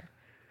Slender.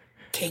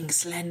 King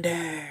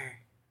Slender.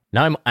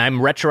 Now I'm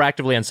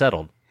retroactively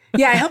unsettled.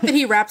 Yeah, I hope that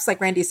he raps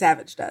like Randy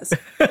Savage does.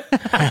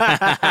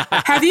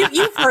 Have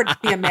you've heard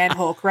Be a Man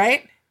Hulk,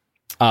 right?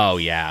 Oh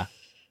yeah.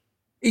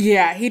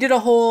 Yeah, he did a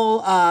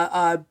whole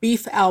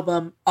beef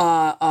album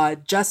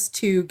just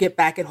to get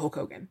back at Hulk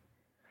Hogan.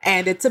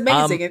 And it's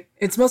amazing.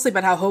 It's mostly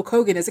about how Hulk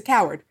Hogan is a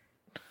coward.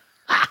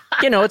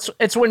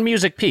 It's when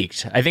music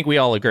peaked. I think we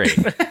all agree.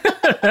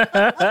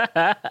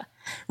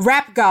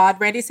 Rap god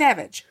Randy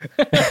Savage.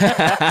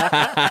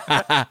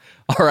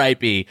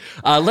 R.I.P.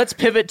 Let's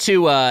pivot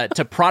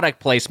to product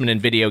placement in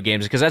video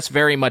games because that's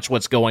very much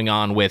what's going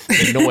on with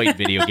the Noid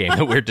video game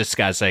that we're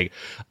discussing.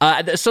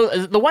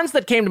 So the ones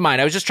that came to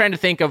mind, I was just trying to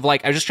think of I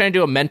was just trying to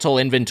do a mental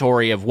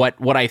inventory of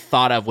what I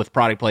thought of with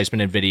product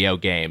placement in video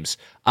games.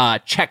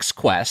 Chex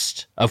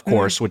Quest, of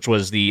course, which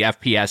was the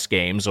FPS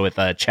games with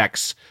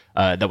Chex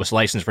that was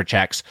licensed for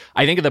Chex.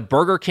 I think of the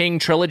Burger King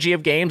trilogy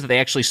of games that they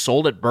actually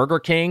sold at Burger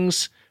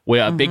King's.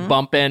 With Big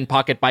Bumpin',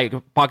 Pocket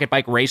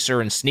Bike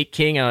Racer, and Sneak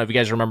King. I don't know if you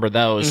guys remember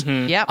those.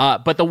 Yep.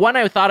 But the one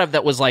I thought of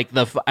that was like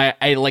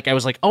I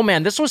was like, oh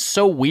man, this was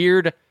so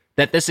weird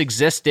that this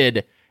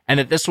existed and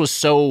that this was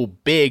so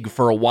big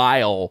for a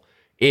while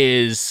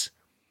is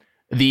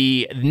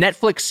the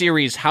Netflix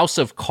series House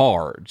of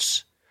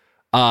Cards.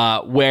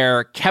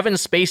 where Kevin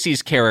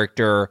Spacey's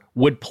character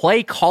would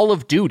play Call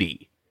of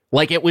Duty.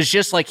 Like, it was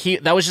just like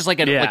that was just like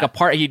a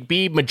part. He'd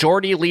be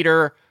majority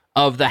leader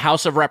of the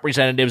House of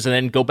Representatives and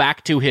then go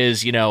back to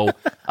his,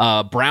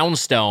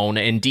 brownstone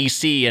in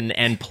DC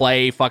and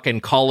play fucking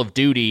Call of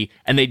Duty,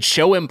 and they'd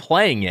show him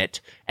playing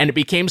it, and it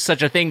became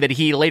such a thing that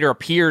he later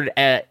appeared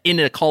in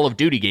a Call of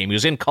Duty game. He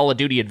was in Call of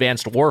Duty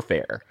Advanced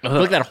Warfare. I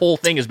feel like that whole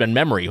thing has been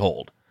memory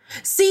hold.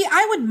 See,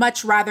 I would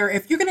much rather,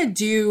 if you're gonna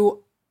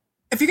do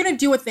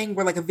a thing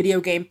where like a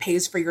video game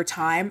pays for your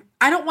time,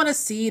 I don't want to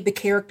see the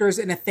characters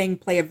in a thing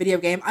play a video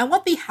game. I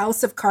want the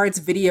House of Cards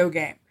video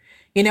game.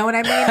 You know what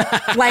I mean?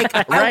 Like,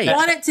 Right. I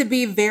want it to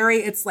be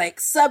it's like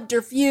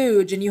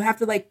subterfuge, and you have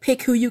to like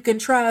pick who you can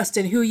trust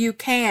and who you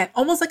can't.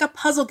 Almost like a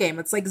puzzle game.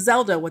 It's like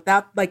Zelda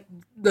without like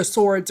the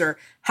swords or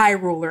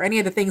Hyrule or any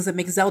of the things that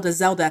make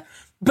Zelda.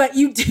 But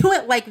you do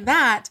it like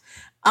that.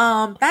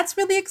 That's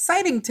really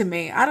exciting to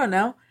me. I don't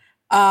know.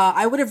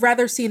 I would have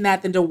rather seen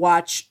that than to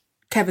watch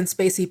Kevin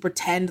Spacey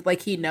pretend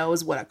like he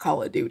knows what a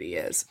Call of Duty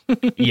is.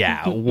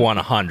 Yeah,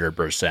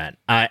 100%.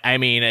 I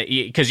mean,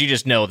 because you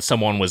just know that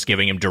someone was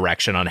giving him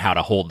direction on how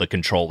to hold the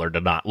controller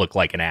to not look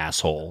like an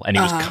asshole, and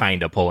he was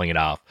kind of pulling it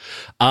off.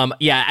 I'm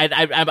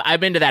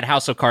into that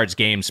House of Cards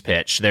games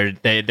pitch.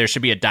 There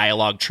should be a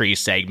dialogue tree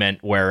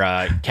segment where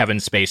Kevin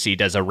Spacey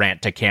does a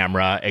rant to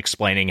camera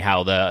explaining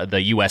how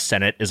the U.S.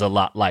 Senate is a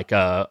lot like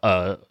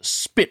a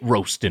spit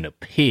roast in a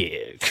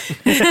pig.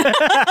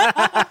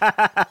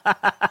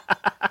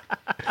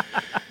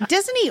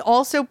 Doesn't he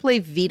also play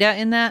Vita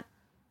in that?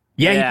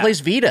 Yeah, he plays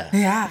Vita.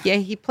 Yeah. Yeah,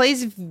 he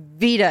plays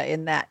Vita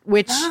in that,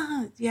 which,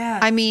 Yeah.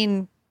 I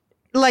mean,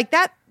 like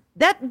that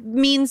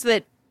means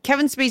that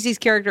Kevin Spacey's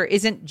character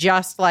isn't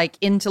just like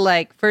into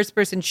like first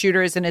person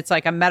shooters and it's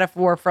like a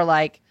metaphor for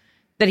like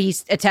that he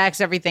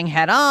attacks everything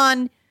head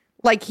on.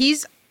 Like,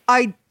 he's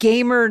a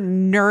gamer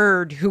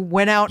nerd who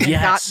went out and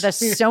got the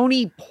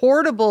Sony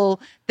portable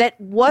that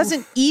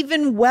wasn't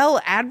even well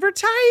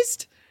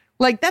advertised.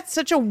 Like, that's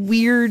such a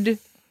weird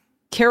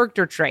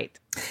character trait.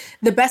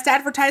 The best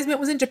advertisement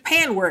was in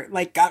Japan, where it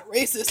like got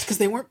racist because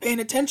they weren't paying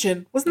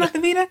attention. Wasn't that the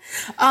Vita?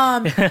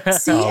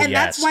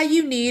 That's why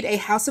you need a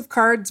House of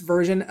Cards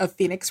version of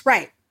Phoenix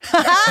Wright.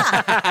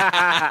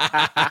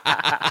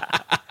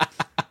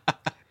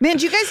 Man,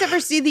 did you guys ever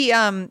see the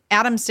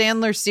Adam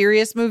Sandler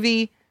serious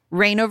movie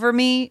Reign Over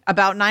Me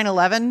about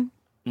 9/11?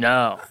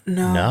 No.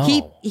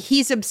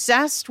 He's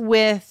obsessed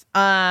with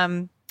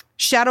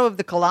Shadow of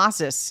the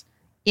Colossus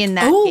in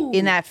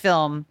that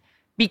film.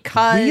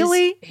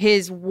 Because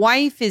his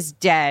wife is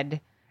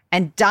dead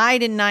and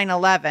died in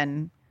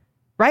 9/11,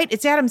 right?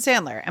 It's Adam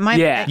Sandler. Am I?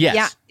 Yeah.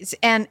 Yes.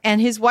 Yeah.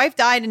 And his wife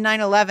died in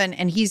 9/11,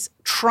 and he's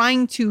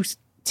trying to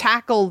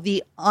tackle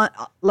the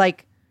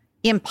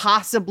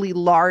impossibly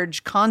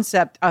large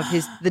concept of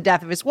the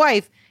death of his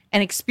wife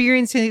and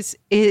experience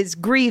his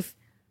grief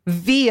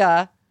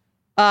via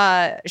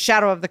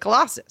Shadow of the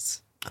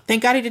Colossus.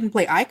 Thank God he didn't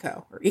play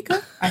Ico or Iko.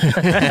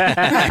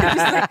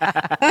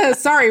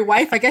 Sorry,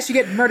 wife. I guess you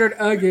get murdered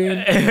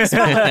again.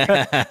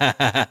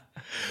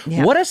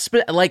 Yeah. What a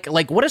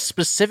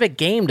specific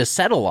game to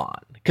settle on,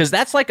 because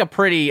that's like a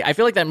pretty. I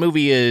feel like that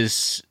movie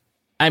is.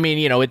 I mean,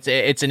 it's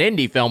an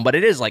indie film, but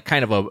it is like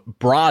kind of a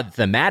broad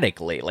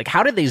thematically. Like,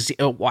 how did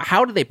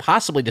they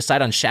possibly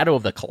decide on Shadow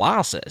of the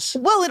Colossus?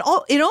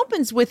 Well, it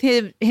opens with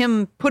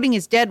him putting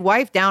his dead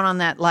wife down on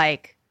that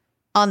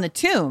on the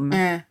tomb.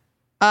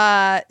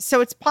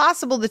 So it's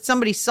possible that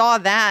somebody saw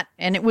that,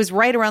 and it was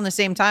right around the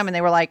same time, and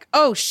they were like,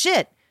 "Oh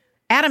shit,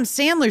 Adam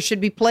Sandler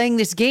should be playing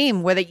this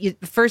game where the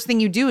first thing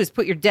you do is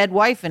put your dead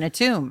wife in a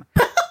tomb."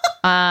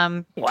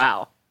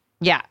 Wow.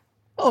 Yeah.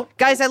 Oh,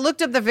 guys, I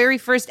looked up the very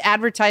first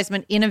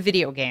advertisement in a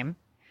video game,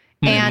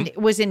 and it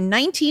was in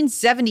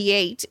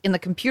 1978 in the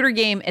computer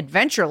game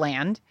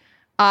Adventureland.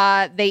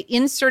 They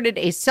inserted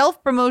a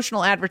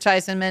self-promotional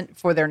advertisement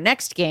for their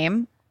next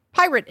game,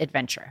 Pirate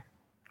Adventure.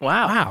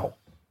 Wow.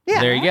 Yeah.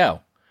 There you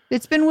go.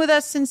 It's been with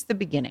us since the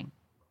beginning.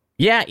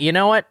 Yeah, you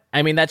know what?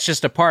 I mean, that's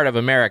just a part of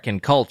American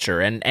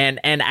culture, and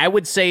I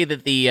would say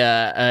that the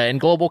in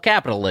global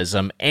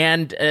capitalism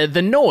and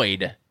the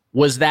Noid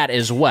was that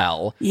as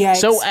well. Yikes.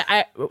 So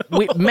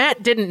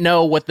Matt didn't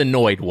know what the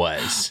Noid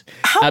was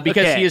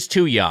because he is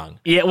too young.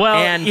 Yeah, well,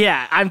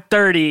 I'm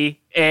 30,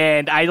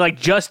 and I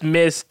just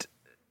missed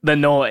the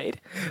Noid.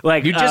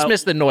 Like, you just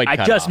missed the Noid. I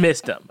just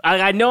missed him.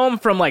 I know him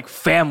from like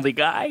Family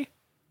Guy.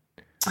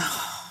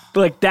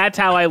 Like, that's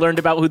how I learned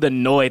about who the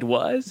Noid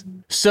was.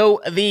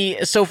 So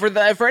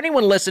for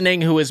anyone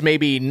listening who is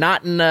maybe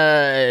not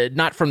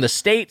from the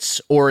States,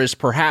 or is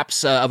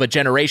perhaps of a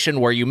generation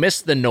where you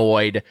missed the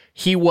Noid,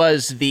 he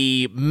was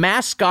the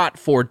mascot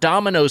for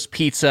Domino's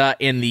Pizza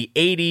in the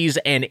 80s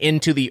and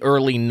into the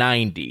early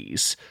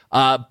 90s.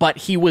 But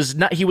he was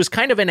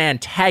kind of an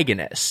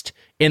antagonist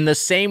in the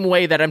same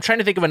way that I'm trying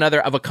to think of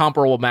a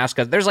comparable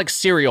mascot. There's like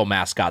cereal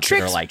mascots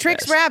that are like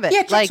Trix this. Rabbit.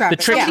 Yeah, Trix Rabbit.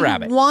 The Trix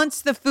Rabbit. He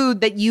wants the food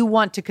that you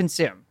want to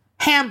consume.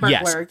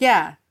 Hamburglar.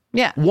 Yeah.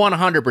 Yeah.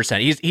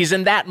 100%. He's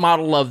in that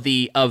model of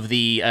the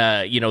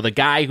the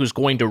guy who's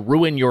going to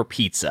ruin your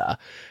pizza.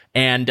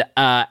 And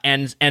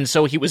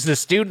so he was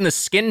this dude in the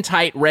skin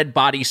tight red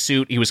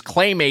bodysuit. He was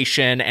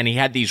claymation, and he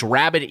had these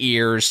rabbit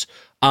ears.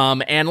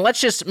 And let's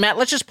just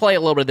play a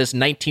little bit of this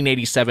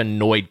 1987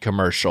 Noid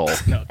commercial,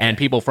 and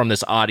people from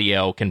this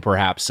audio can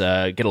perhaps get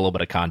a little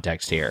bit of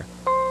context here.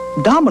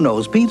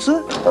 Domino's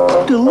Pizza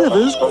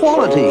delivers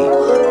quality.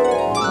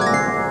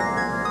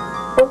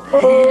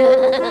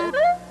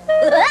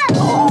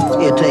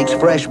 It takes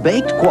fresh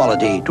baked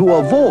quality to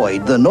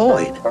avoid the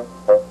Noid.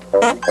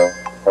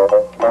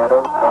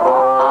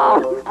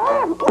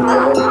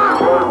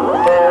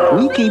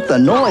 We keep the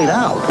Noid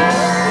out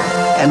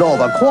and all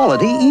the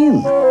quality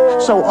in.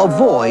 So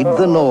avoid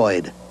the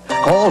Noid.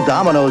 Call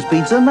Domino's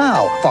Pizza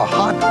now for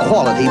hot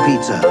quality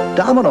pizza.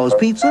 Domino's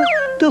Pizza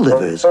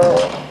delivers.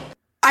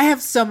 I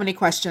have so many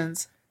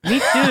questions. Me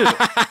too.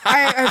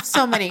 I have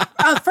so many.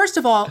 First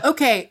of all,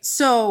 okay,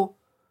 so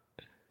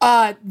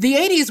the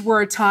 80s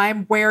were a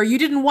time where you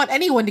didn't want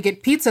anyone to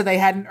get pizza they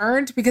hadn't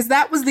earned because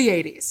that was the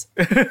 80s.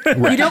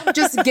 Right. You don't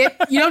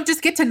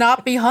just get to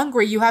not be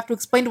hungry. You have to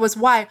explain to us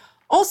why.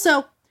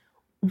 Also,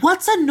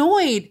 what's a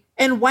Noid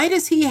and why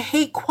does he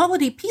hate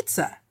quality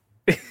pizza?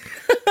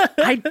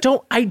 I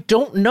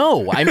don't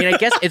know. I mean, I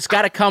guess it's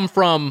got to come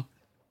from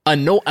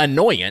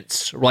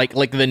annoyance. Like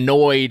the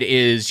Noid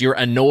is you're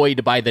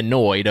annoyed by the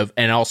Noid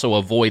and also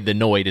avoid the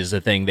Noid is the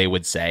thing they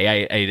would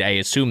say. I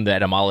assume the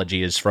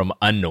etymology is from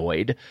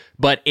annoyed,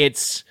 but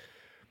it's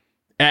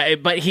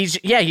but he's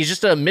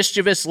just a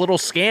mischievous little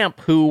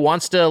scamp who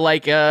wants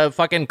to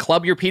fucking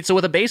club your pizza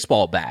with a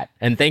baseball bat,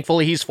 and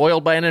thankfully he's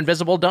foiled by an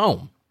invisible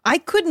dome. I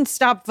couldn't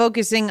stop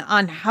focusing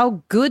on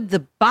how good the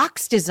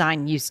box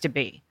design used to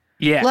be.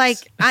 Yes. Like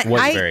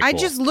I cool.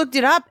 just looked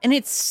it up and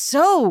it's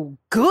so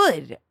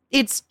good.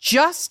 It's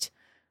just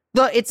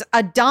it's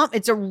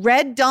a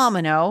red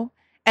domino,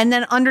 and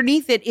then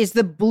underneath it is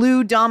the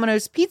blue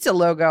Domino's Pizza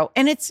logo,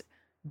 and it's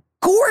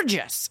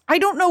gorgeous. I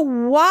don't know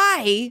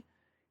why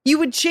you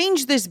would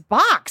change this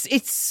box.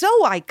 It's so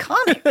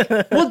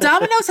iconic. Well,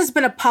 Domino's has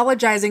been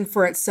apologizing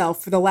for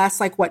itself for the last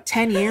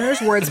 10 years,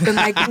 where it's been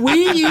like,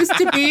 we used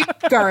to be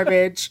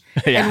garbage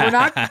and we're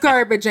not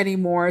garbage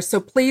anymore. So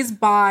please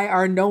buy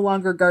our no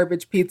longer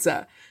garbage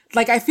pizza.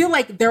 I feel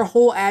like their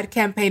whole ad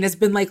campaign has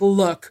been like,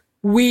 look,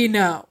 we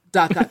know, ...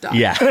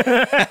 Yeah.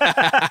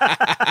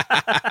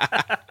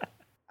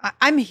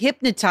 I'm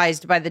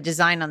hypnotized by the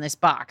design on this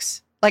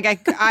box. I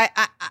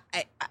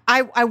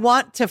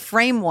want to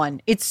frame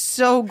one. It's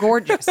so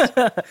gorgeous.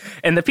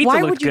 And the pizza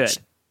looked good.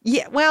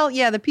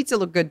 The pizza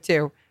looked good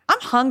too. I'm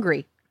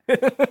hungry.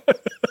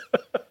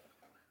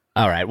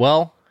 All right,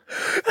 well,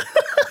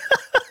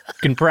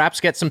 can perhaps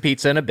get some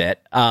pizza in a bit.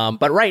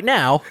 But right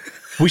now,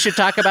 we should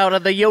talk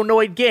about the Yo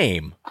Noid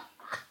game.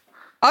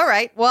 All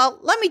right, well,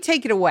 let me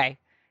take it away.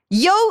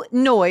 Yo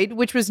Noid,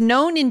 which was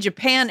known in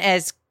Japan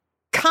as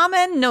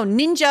Kamen no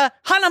Ninja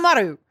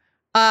Hanamaru,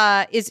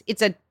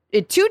 it's a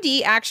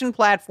 2D action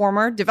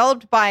platformer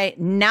developed by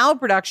Now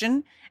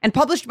Production and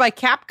published by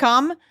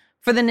Capcom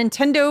for the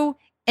Nintendo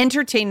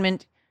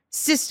Entertainment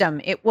System.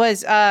 It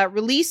was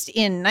released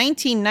in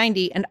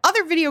 1990, and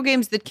other video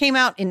games that came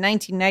out in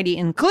 1990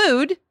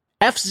 include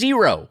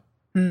F-Zero,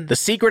 The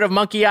Secret of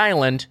Monkey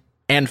Island,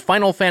 and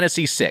Final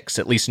Fantasy VI,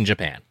 at least in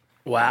Japan.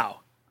 Wow.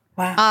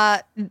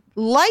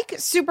 Like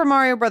Super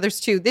Mario Bros.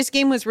 2, this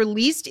game was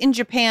released in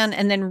Japan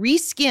and then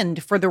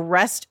reskinned for the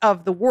rest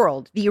of the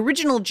world. The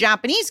original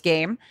Japanese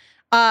game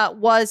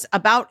was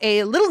about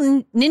a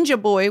little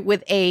ninja boy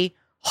with a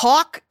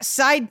hawk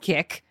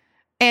sidekick,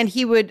 and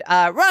he would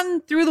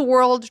run through the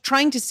world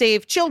trying to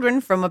save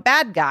children from a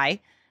bad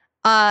guy.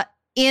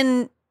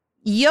 In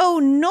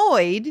Yo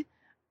Noid,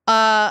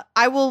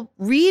 I will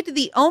read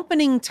the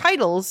opening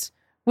titles,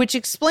 which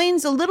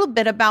explains a little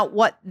bit about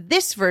what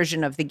this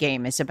version of the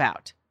game is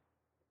about.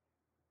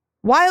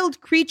 Wild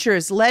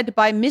creatures led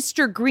by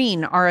Mr.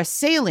 Green are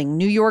assailing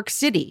New York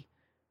City.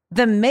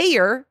 The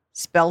mayor,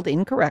 spelled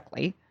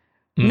incorrectly,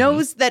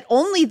 knows that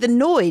only the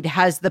Noid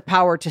has the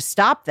power to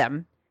stop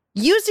them.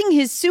 Using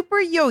his super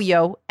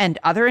yo-yo and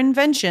other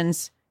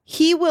inventions,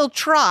 he will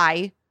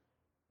try...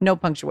 No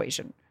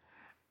punctuation.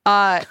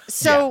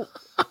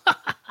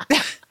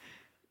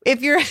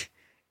 If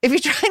you're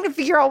trying to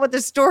figure out what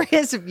the story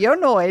is of Yo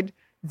Noid,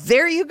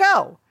 there you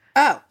go.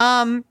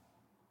 Oh.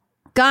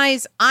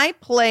 Guys, I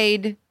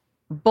played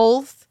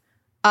both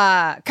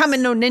Kamen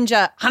no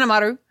Ninja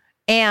Hanamaru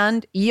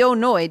and Yo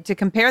Noid to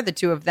compare the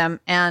two of them.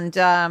 And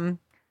I'm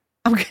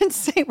going to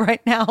say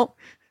right now,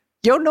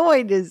 Yo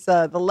Noid is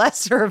the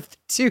lesser of the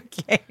two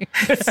games.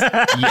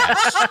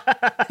 Yes.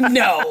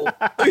 No.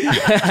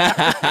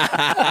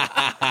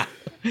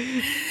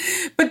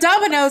 But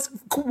Domino's,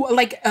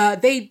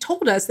 they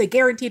told us they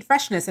guaranteed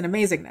freshness and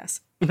amazingness.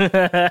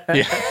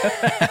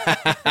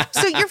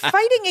 So you're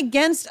fighting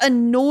against a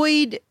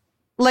Noid,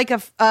 like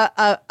a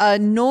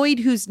Noid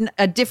who's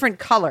a different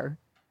color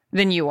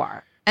than you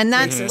are, and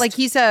that's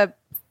he's a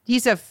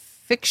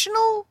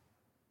fictional.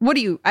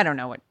 I don't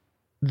know what.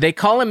 They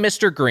call him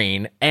Mr.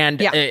 Green, and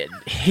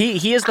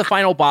he is the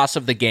final boss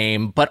of the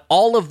game, but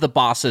all of the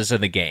bosses in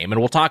the game,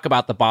 and we'll talk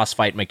about the boss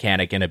fight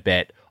mechanic in a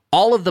bit,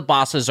 all of the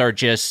bosses are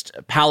just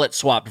palette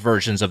swapped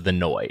versions of the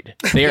Noid.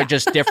 They are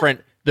just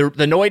different. The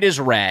Noid is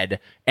red,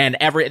 and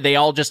they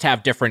all just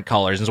have different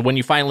colors. And so when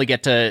you finally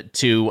get to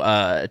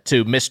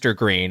Mr.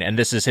 Green, and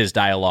this is his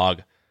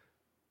dialogue,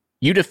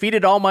 "You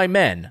defeated all my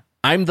men.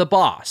 I'm the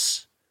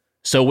boss."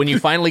 So when you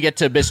finally get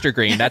to Mr.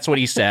 Green, that's what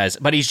he says,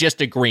 but he's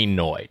just a green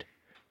Noid.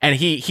 And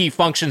he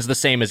functions the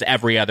same as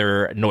every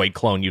other Noid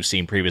clone you've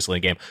seen previously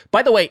in the game.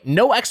 By the way,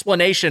 no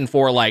explanation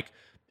for, like,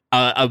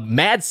 a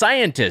mad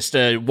scientist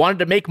wanted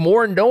to make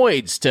more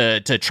Noids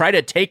to try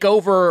to take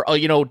over,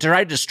 to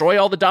try to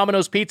destroy all the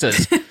Domino's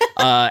pizzas.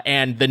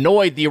 And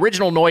the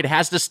original Noid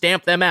has to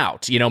stamp them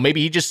out.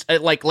 Maybe he just,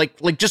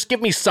 just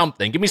give me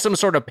something. Give me some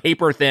sort of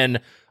paper thin,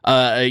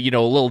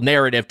 little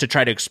narrative to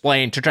try to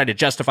explain, to try to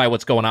justify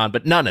what's going on.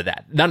 But none of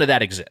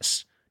that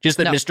exists. Just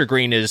that Mr.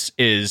 Green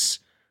is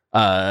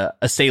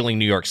assailing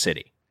New York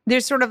City.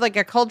 There's sort of like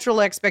a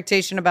cultural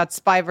expectation about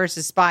spy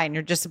versus spy, and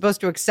you're just supposed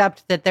to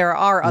accept that there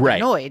are other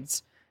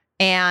Noids,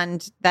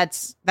 and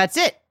that's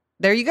it.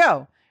 There you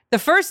go. The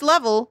first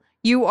level,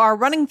 you are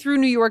running through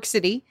New York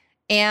City,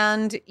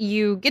 and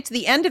you get to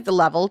the end of the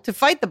level to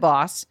fight the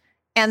boss,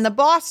 and the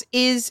boss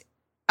is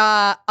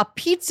a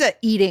pizza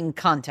eating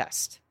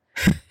contest,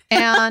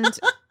 and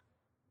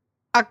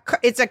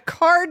it's a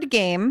card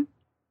game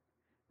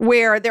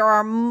where there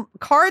are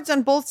cards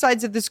on both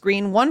sides of the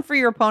screen, one for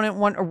your opponent,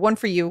 one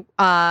for you,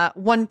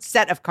 one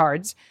set of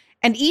cards.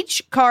 And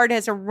each card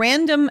has a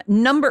random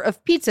number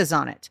of pizzas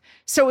on it.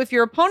 So if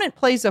your opponent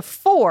plays a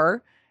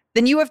 4,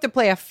 then you have to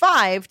play a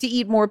 5 to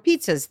eat more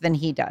pizzas than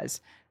he does.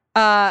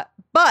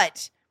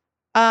 But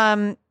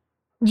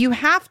you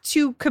have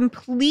to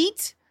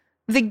complete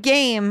the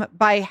game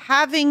by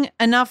having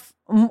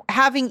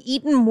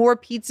eaten more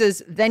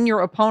pizzas than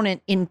your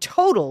opponent in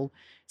total.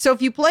 So if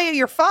you play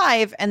your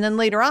 5 and then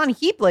later on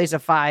he plays a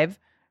 5,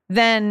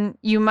 then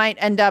you might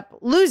end up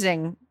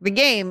losing the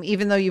game,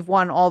 even though you've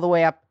won all the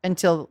way up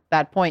until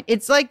that point.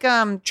 It's like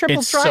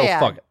Triple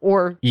Triad.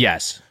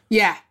 Yes.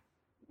 Yeah.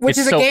 Which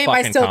is a game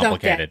I still don't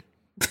get.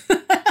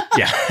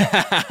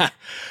 Yeah.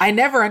 I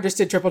never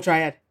understood Triple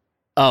Triad.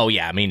 Oh,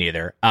 yeah, me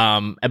neither.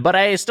 But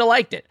I still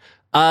liked it.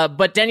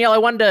 But Danielle, I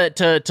wanted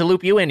to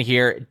loop you in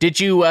here.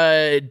 Did you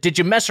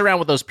mess around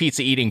with those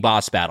pizza eating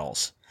boss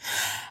battles?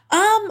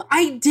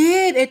 I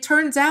did. It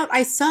turns out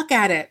I suck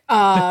at it.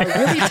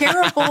 Really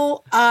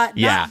terrible.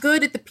 Not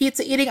good at the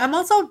pizza eating. I'm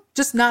also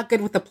just not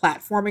good with the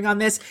platforming on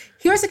this.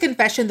 Here's a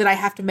confession that I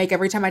have to make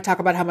every time I talk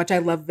about how much I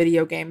love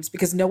video games,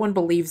 because no one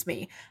believes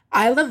me.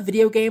 I love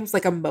video games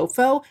like a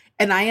mofo,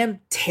 and I am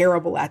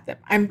terrible at them.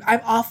 I'm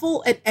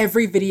awful at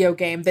every video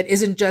game that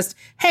isn't just,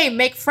 hey,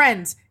 make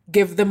friends,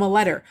 give them a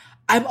letter.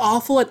 I'm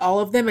awful at all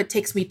of them. It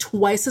takes me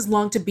twice as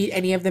long to beat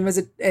any of them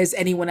as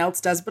anyone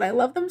else does, but I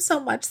love them so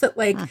much that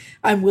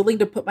I'm willing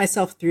to put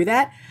myself through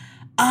that.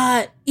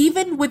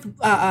 Even with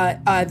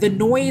the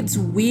Noid's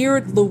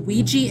weird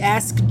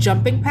Luigi-esque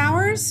jumping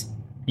powers.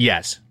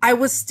 Yes. I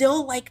was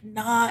still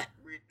not.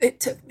 It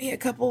took me a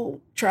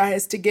couple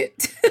tries to get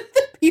to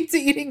the pizza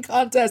eating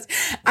contest.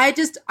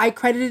 I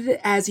credited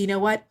it as, you know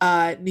what?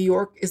 New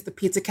York is the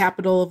pizza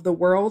capital of the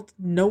world.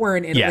 Nowhere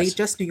in Italy,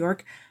 just New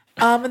York.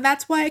 And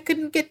that's why I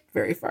couldn't get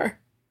very far.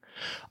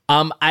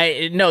 No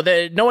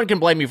one can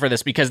blame you for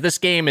this, because this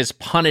game is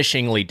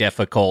punishingly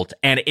difficult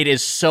and it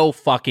is so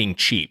fucking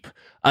cheap.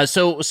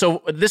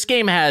 So this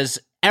game has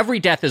every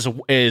death is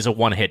a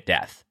one-hit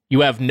death. You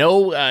have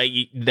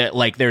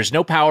there's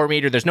no power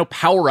meter, there's no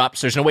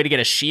power-ups, there's no way to get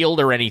a shield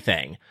or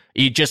anything.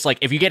 You just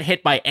if you get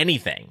hit by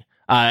anything,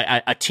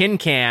 a tin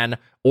can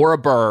or a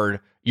bird,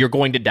 you're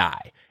going to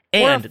die.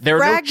 And or a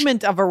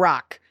fragment of a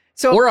rock.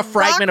 So or a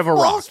fragment of a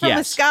rock falls from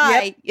the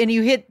sky, and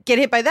you get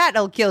hit by that,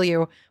 it'll kill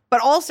you. But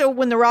also,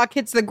 when the rock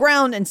hits the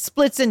ground and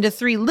splits into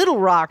 3 little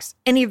rocks,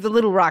 any of the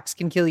little rocks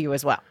can kill you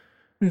as well.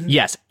 Mm-hmm.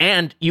 Yes,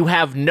 and you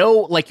have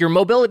your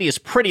mobility is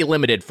pretty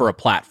limited for a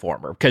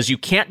platformer, because you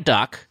can't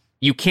duck,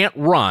 you can't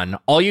run.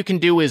 All you can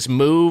do is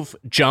move,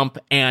 jump,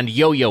 and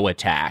yo-yo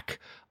attack.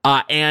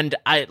 And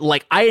I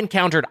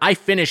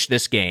finished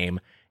this game,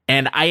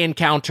 and I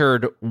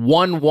encountered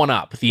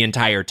one-up the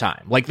entire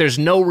time. There's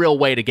no real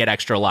way to get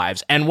extra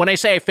lives. And when I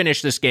say I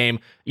finished this game,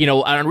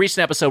 on a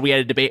recent episode, we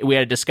had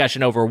a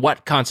discussion over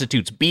what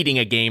constitutes beating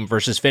a game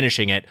versus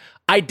finishing it.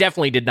 I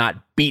definitely did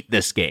not beat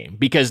this game,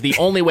 because the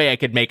only way I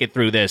could make it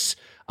through this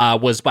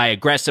was by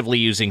aggressively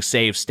using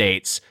save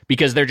states,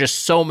 because there are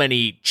just so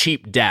many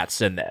cheap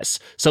deaths in this.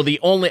 So the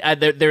only,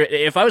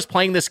 if I was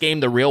playing this game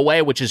the real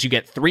way, which is you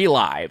get 3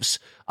 lives,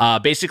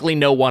 basically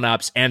no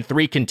one-ups, and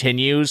 3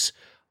 continues,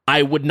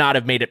 I would not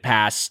have made it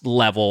past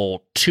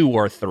level 2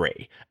 or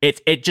 3.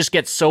 It just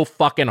gets so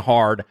fucking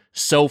hard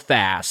so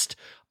fast.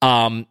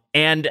 But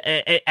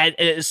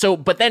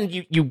then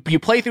you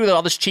play through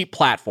all this cheap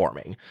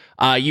platforming.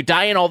 You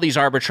die in all these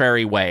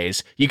arbitrary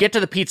ways. You get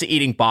to the pizza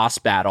eating boss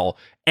battle,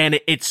 and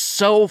it's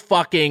so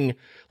fucking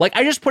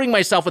I'm just putting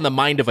myself in the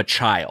mind of a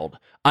child.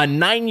 A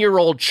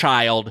 9-year-old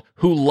child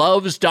who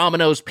loves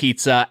Domino's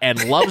Pizza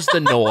and loves the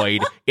Noid.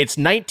 It's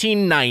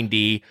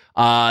 1990.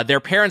 Their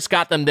parents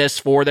got them this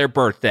for their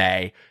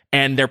birthday,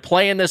 and they're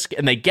playing this,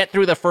 and they get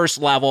through the first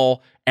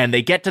level, and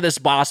they get to this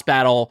boss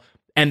battle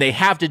and they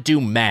have to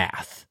do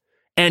math.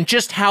 And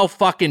just how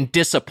fucking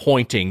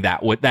disappointing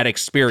that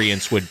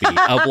experience would be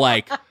of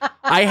like,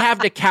 I have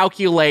to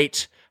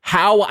calculate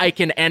how I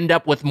can end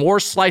up with more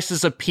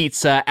slices of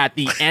pizza at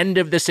the end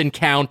of this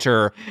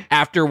encounter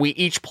after we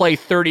each play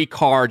 30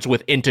 cards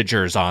with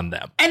integers on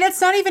them. And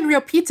it's not even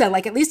real pizza.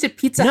 Like, at least at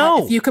Pizza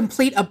Hut, if you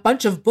complete a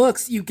bunch of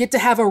books, you get to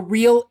have a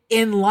real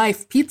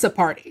in-life pizza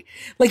party.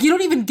 Like, you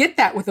don't even get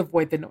that with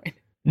Avoid the Noid.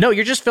 No,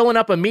 you're just filling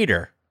up a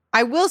meter.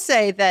 I will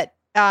say that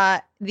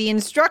the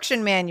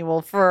instruction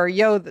manual for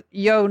Yo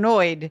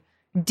Noid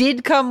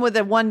did come with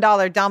a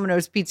 $1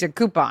 Domino's pizza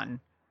coupon.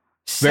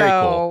 Very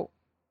cool.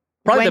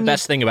 Probably the when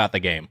best thing about the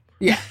game.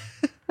 Yeah.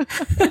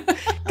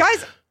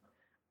 Guys,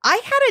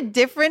 I had a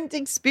different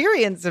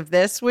experience of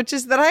this, which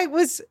is that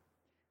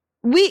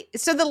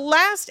so the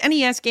last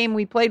NES game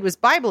we played was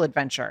Bible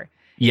Adventure.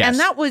 Yes. And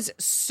that was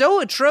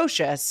so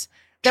atrocious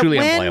that Truly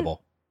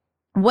unplayable.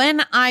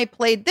 When I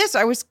played this,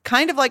 I was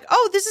kind of like,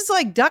 oh, this is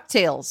like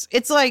DuckTales.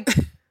 It's like,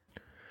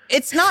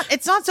 it's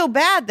not so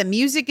bad. The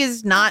music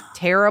is not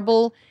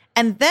terrible.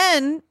 And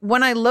then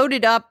when I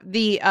loaded up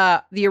the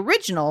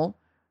original,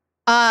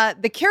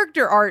 the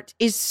character art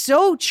is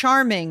so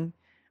charming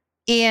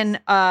in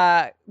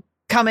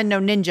Kamen no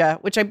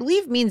Ninja, which I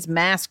believe means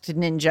masked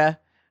ninja,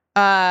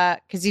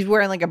 because he's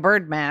wearing like a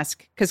bird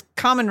mask, because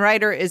Kamen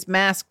Rider is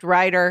masked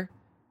rider.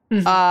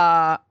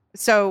 Mm-hmm.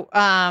 So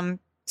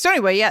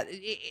anyway, yeah,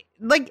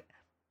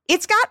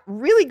 it's got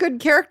really good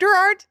character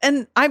art,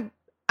 and I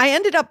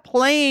ended up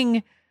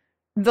playing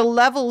the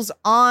levels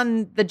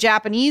on the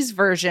Japanese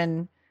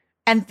version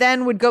and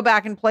then would go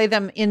back and play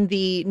them in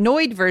the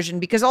Noid version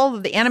because all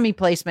of the enemy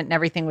placement and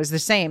everything was the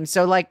same.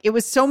 So like, it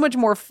was so much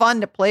more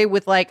fun to play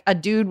with like a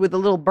dude with a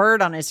little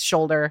bird on his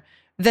shoulder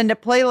than to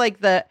play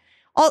like the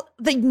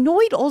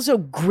Noid also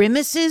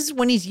grimaces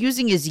when he's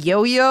using his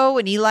yo-yo,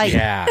 and he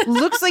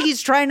looks like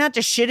he's trying not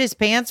to shit his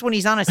pants when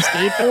he's on a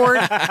skateboard.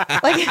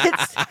 Like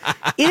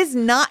it is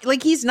not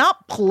like, he's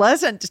not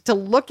pleasant to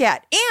look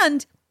at.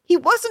 And he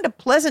wasn't a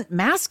pleasant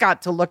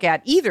mascot to look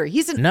at either.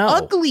 He's an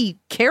ugly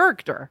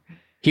character.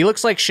 He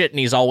looks like shit and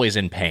he's always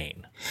in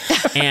pain.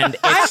 And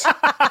it's...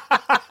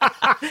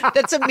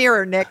 That's a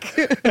mirror, Nick.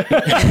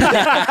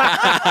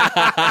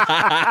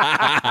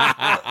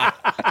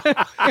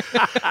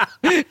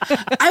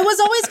 I was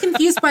always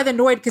confused by the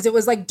Noid because it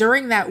was like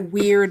during that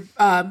weird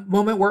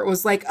moment where it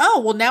was like,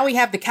 oh, well, now we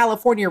have the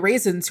California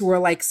Raisins who are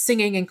like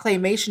singing in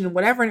claymation and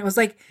whatever. And it was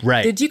like,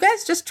 did you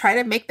guys just try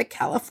to make the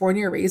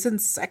California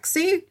Raisins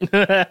sexy?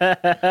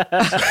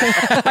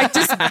 Like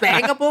just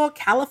bangable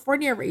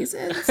California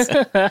Raisins?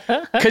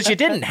 Because you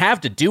didn't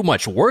have to do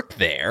much work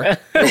there.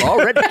 You're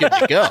already good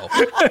to go.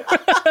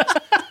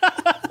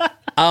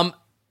 I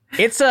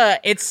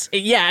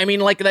mean,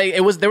 like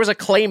there was a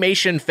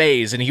claymation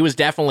phase, and he was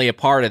definitely a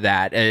part of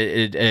that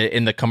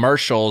in the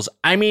commercials.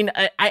 I mean,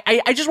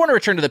 I just want to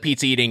return to the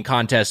pizza eating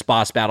contest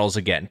boss battles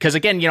again, because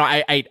again, you know,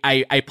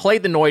 I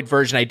played the Noid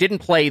version. I didn't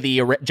play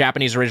the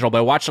Japanese original, but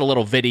I watched a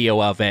little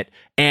video of it,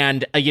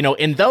 and you know,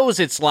 in those,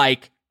 it's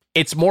like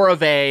it's more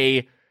of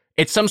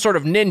it's some sort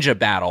of ninja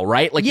battle,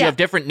 right? Like you have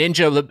different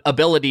ninja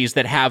abilities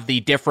that have the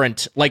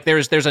different, like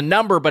there's a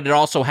number, but it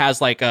also has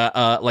like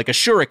a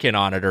shuriken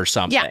on it or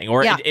something,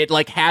 it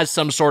like has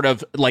some sort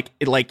of like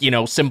you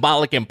know,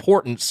 symbolic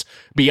importance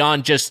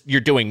beyond just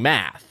you're doing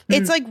math.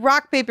 It's like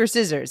rock, paper,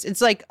 scissors.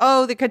 It's like,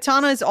 oh, the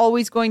katana is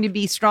always going to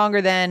be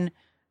stronger than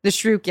the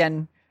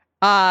shuriken.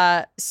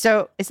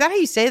 So is that how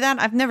you say that?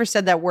 I've never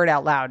said that word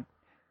out loud.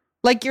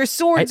 Like your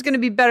sword's going to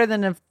be better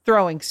than a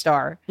throwing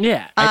star.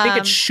 Yeah, I think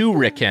it's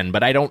shuriken,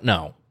 but I don't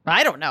know.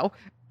 I don't know.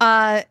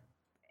 And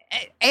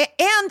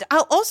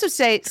I'll also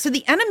say, so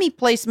the enemy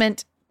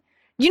placement,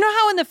 you know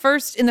how in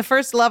the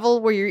first level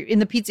where you're in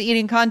the pizza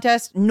eating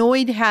contest,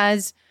 Noid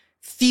has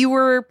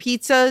fewer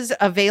pizzas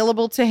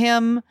available to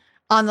him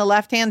on the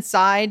left-hand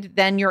side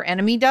than your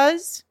enemy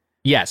does?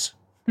 Yes.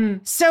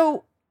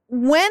 So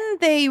when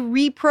they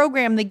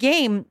reprogrammed the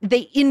game,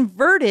 they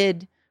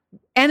inverted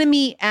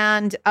enemy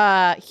and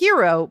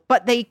hero,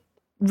 but they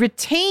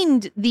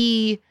retained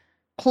the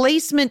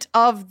placement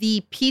of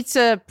the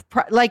pizza.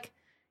 Like,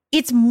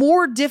 it's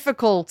more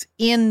difficult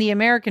in the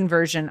American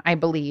version, I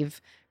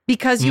believe,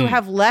 because you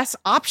have less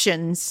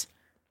options.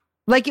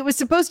 Like, it was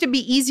supposed to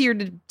be easier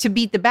to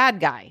beat the bad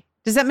guy.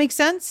 Does that make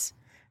sense?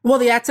 Well,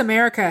 that's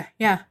America.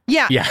 Yeah.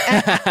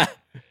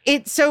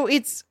 It's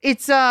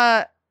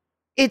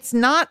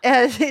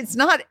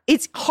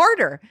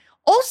harder.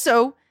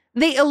 Also,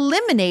 they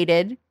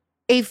eliminated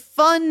a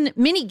fun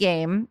mini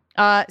game.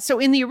 So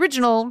in the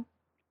original,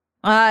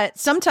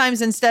 sometimes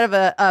instead of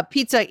a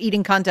pizza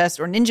eating contest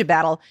or ninja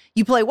battle,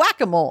 you play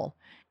whack-a-mole,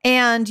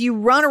 and you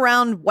run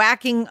around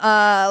whacking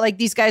like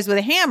these guys with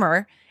a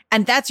hammer,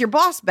 and that's your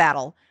boss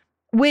battle,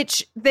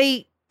 which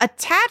they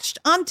attached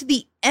onto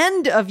the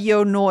end of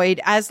Yo Noid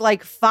as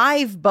like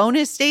 5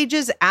 bonus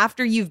stages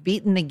after you've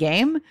beaten the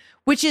game,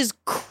 which is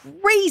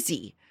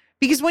crazy.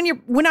 Because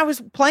when I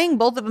was playing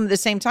both of them at the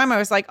same time, I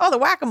was like, oh, the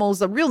whack-a-mole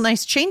is a real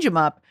nice change 'em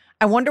up.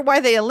 I wonder why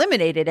they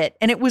eliminated it.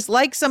 And it was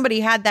like somebody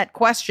had that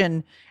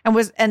question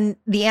and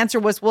the answer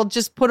was, well,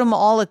 just put them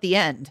all at the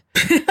end.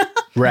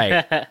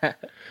 Right.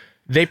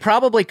 They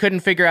probably couldn't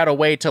figure out a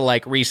way to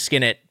like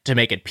reskin it to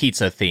make it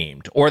pizza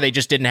themed, or they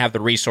just didn't have the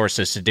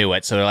resources to do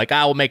it. So they're like,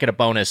 we'll make it a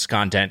bonus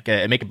content,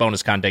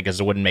 because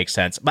it wouldn't make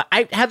sense. But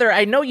Heather,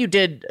 I know you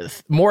did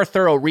more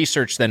thorough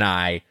research than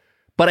I,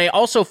 but I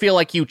also feel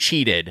like you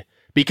cheated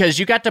because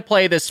you got to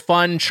play this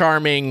fun,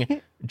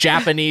 charming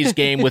Japanese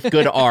game with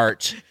good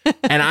art,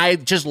 and I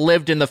just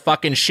lived in the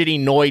fucking shitty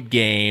Noid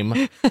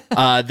game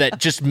that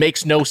just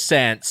makes no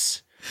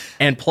sense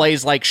and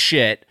plays like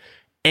shit.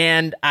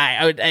 And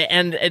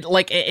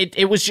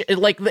it was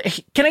like,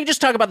 can I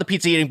just talk about the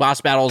pizza eating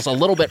boss battles a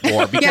little bit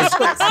more? Because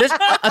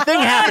a thing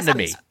happened to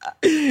me.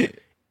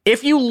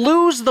 If you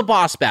lose the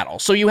boss battle,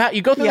 so you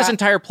go through this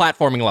entire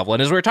platforming level,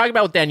 and as we were talking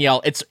about with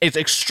Danielle, it's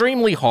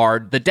extremely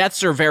hard. The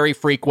deaths are very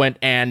frequent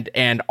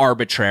and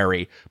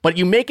arbitrary, but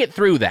you make it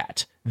through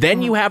that.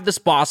 Then you have this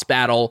boss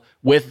battle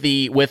with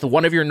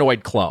one of your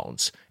Noid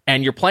clones,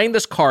 and you're playing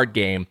this card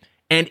game.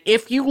 And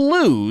if you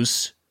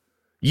lose,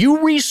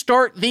 you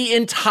restart the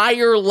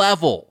entire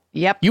level.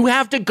 Yep. You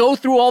have to go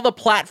through all the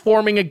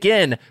platforming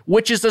again,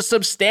 which is a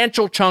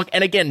substantial chunk.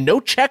 And again, no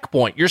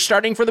checkpoint. You're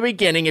starting from the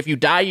beginning. If you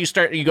die, you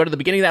go to the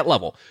beginning of that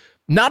level.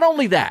 Not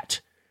only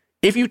that,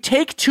 if you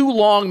take too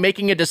long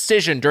making a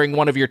decision during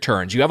one of your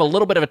turns, you have a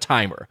little bit of a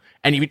timer.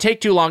 And if you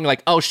take too long,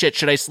 like, oh shit,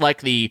 should I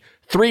select the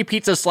 3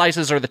 pizza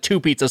slices or the 2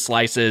 pizza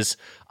slices?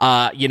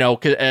 Like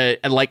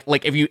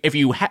if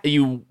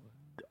you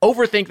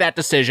overthink that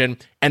decision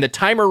and the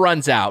timer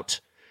runs out.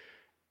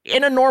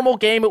 In a normal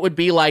game, it would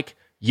be like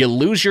you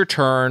lose your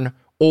turn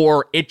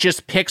or it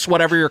just picks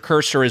whatever your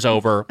cursor is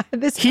over.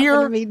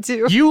 Here, me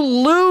too. You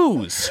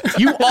lose.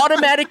 You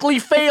automatically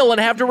fail and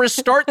have to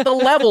restart the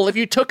level if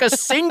you took a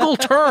single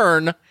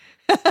turn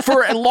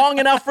for long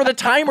enough for the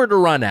timer to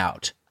run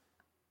out.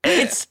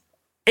 It's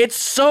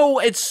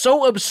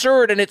so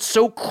absurd and it's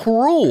so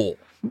cruel.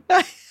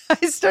 I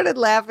started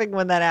laughing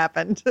when that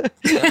happened.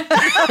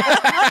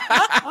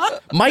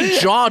 My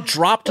jaw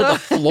dropped to the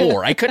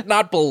floor. I could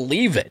not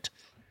believe it.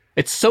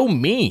 It's so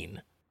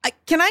mean.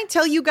 Can I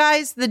tell you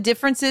guys the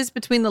differences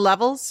between the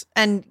levels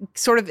and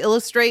sort of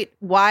illustrate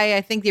why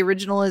I think the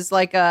original is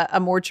like a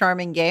more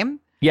charming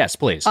game? Yes,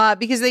 please.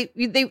 Because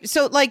they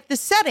so like the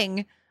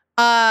setting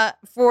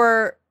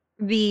for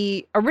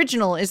the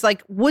original is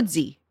like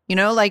woodsy,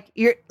 like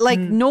you're like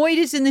Noid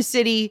is in the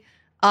city,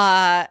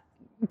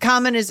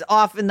 Common is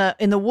off in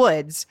the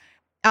woods.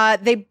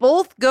 They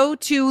both go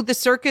to the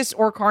circus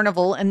or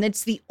carnival, and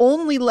it's the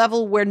only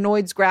level where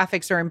Noid's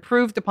graphics are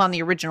improved upon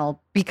the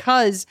original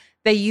because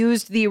they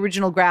used the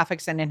original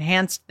graphics and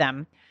enhanced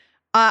them.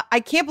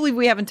 I can't believe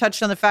we haven't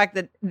touched on the fact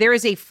that there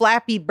is a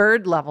Flappy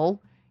Bird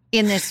level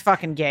in this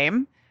fucking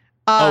game.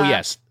 Oh,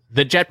 yes.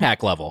 The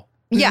jetpack level.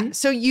 Yeah.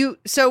 Mm-hmm.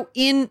 So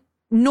in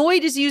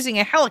Noid is using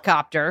a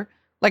helicopter,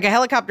 like a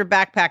helicopter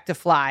backpack to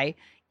fly.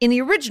 In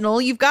the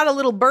original, you've got a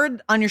little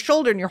bird on your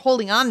shoulder and you're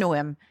holding on to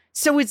him.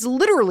 So it's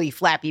literally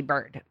Flappy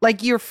Bird.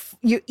 Like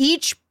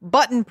each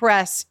button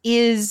press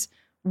is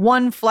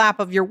one flap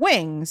of your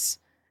wings,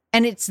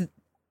 and it's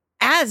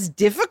as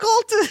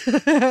difficult.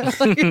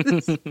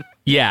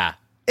 Yeah.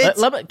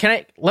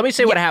 Let me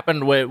say what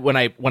happened when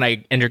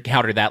I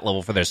encountered that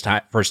level for this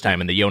first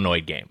time in the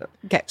Noid game.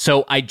 Okay.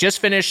 So I just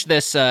finished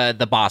this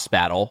the boss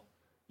battle.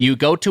 You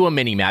go to a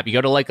mini map. You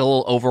go to like a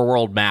little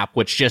overworld map,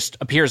 which just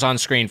appears on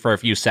screen for a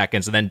few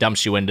seconds and then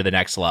dumps you into the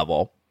next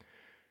level.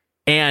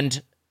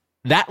 And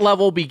that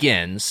level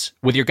begins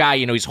with your guy,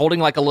 he's holding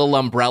like a little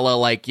umbrella,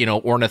 like,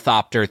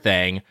 ornithopter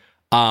thing.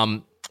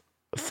 The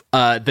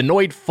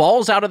Noid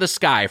falls out of the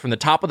sky from the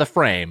top of the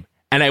frame,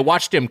 and I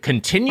watched him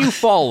continue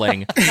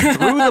falling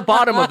through the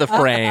bottom of the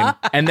frame,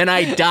 and then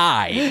I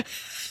die.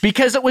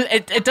 Because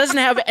it doesn't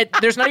have,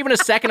 there's not even a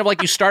second of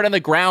like you start on the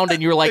ground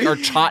and you're like, are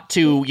taught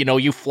to,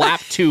 you flap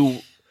to,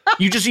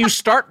 you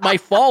start by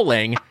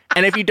falling.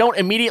 And if you don't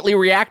immediately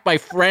react by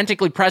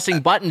frantically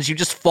pressing buttons, you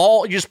just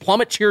fall, you just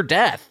plummet to your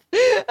death.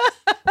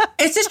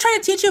 It's just trying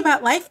to teach you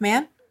about life,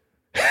 man.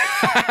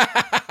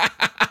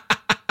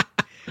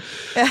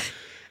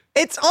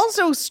 It's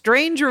also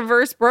strange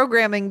reverse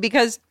programming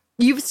because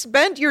you've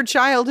spent your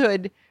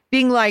childhood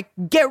being like,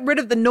 get rid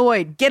of the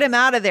Noid, get him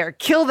out of there,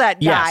 kill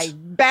that guy,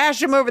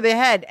 bash him over the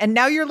head. And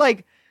now you're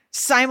like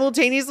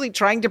simultaneously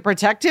trying to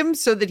protect him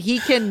so that he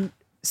can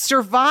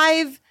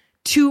survive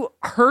to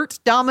hurt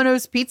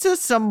Domino's Pizza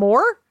some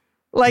more.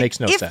 Like, makes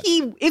no sense.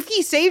 If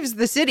he saves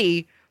the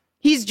city,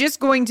 he's just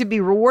going to be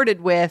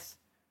rewarded with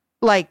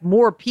like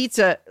more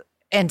pizza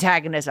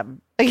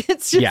antagonism. Like,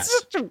 it's just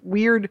such a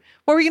weird.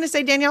 What were you going to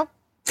say, Danielle?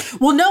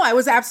 Well, no, I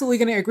was absolutely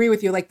going to agree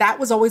with you. Like, that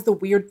was always the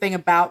weird thing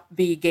about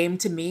the game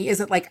to me, is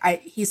that like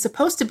he's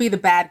supposed to be the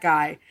bad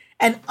guy,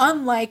 and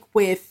unlike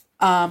with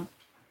a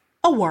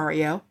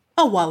Wario,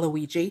 a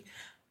Waluigi,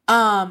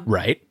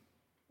 right.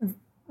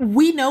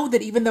 We know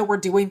that even though we're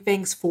doing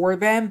things for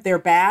them, they're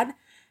bad.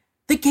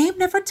 The game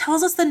never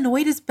tells us the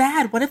Noid is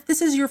bad. What if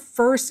this is your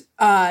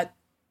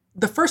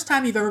the first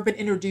time you've ever been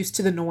introduced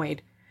to the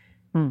Noid?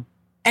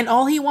 and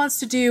all he wants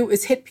to do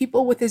is hit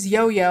people with his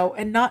yo-yo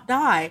and not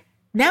die.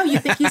 Now you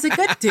think he's a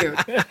good dude.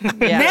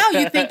 Now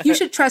you think you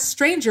should trust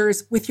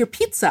strangers with your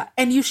pizza,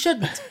 and you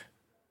shouldn't.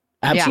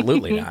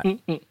 Absolutely not.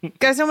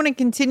 Guys, I want to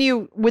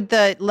continue with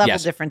the level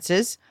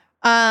differences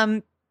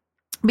because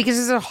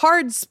there's a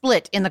hard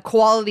split in the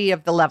quality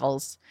of the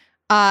levels.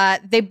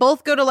 They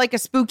both go to like a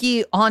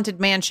spooky haunted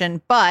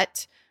mansion,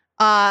 but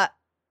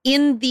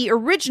in the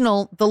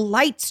original, the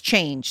lights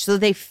change. So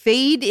they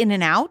fade in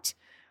and out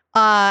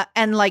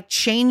and like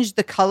change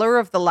the color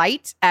of the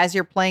light as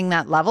you're playing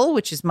that level,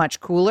 which is much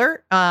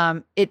cooler.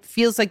 It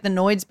feels like the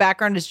Noid's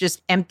background is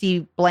just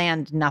empty,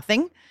 bland,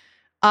 nothing.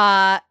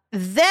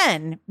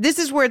 Then this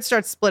is where it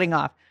starts splitting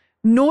off.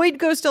 Noid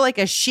goes to like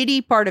a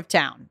shitty part of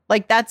town.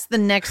 Like that's the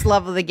next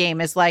level of the game,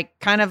 is like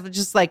kind of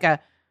just like a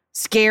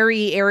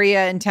scary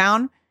area in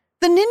town.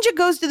 The ninja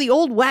goes to the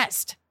Old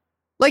West.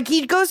 Like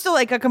he goes to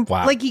like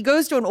like he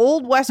goes to an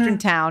old Western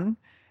town.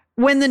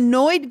 When the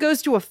Noid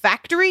goes to a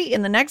factory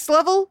in the next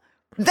level,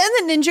 then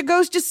the ninja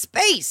goes to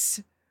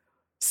space.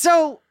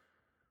 So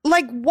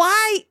like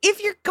why,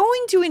 if you're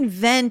going to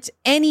invent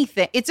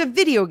anything, it's a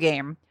video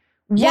game.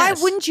 Why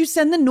wouldn't you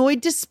send the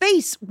Noid to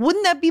space?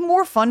 Wouldn't that be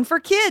more fun for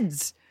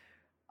kids?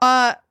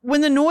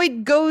 When the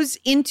Noid goes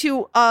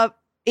into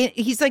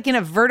he's like in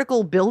a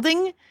vertical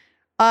building.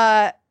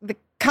 The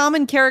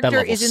common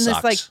character is in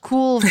this like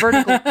cool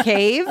vertical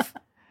cave.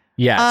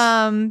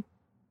 Yes.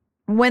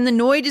 When the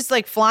Noid is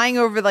like flying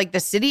over like the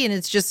city and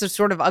it's just a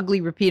sort of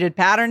ugly repeated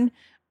pattern,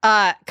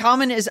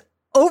 Common is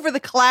over the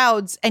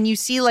clouds and you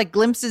see like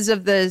glimpses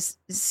of the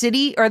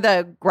city or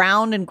the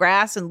ground and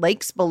grass and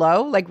lakes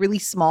below, like really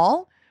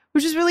small,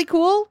 which is really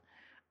cool.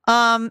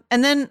 And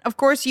then of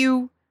course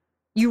you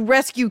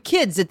rescue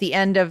kids at the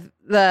end of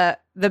the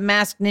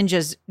Masked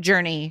Ninja's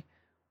journey.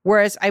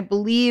 Whereas I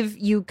believe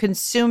you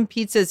consume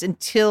pizzas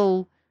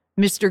until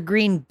Mr.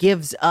 Green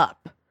gives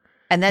up.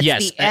 And that's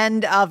the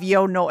end of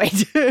Yo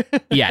Noid.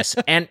 Yes.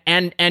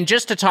 And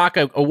just to talk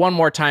one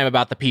more time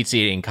about the pizza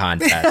eating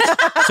contest.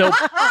 So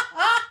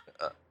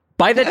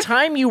by the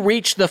time you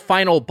reach the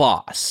final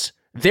boss,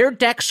 their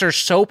decks are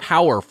so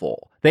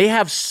powerful. They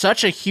have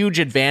such a huge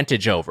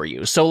advantage over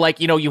you. So like,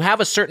 you have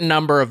a certain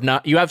number of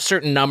you have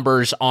certain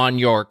numbers on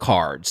your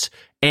cards,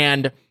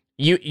 and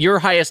your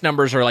highest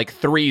numbers are like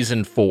 3s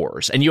and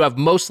 4s, and you have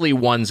mostly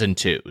 1s and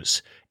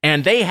 2s.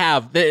 And they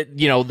have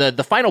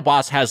the final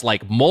boss has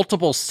like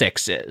multiple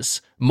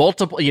 6s,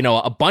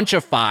 a bunch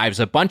of 5s,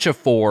 a bunch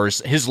of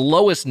 4s. His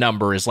lowest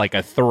number is like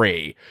a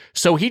 3.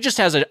 So he just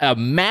has a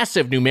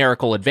massive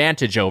numerical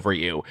advantage over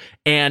you.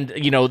 And,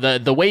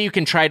 the way you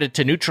can try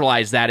to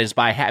neutralize that is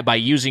by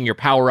using your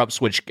power-ups,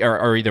 which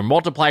are either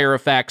multiplier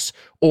effects,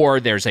 or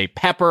there's a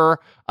pepper.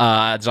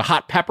 There's a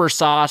hot pepper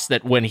sauce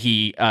that when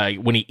he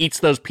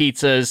eats those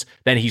pizzas,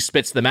 then he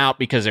spits them out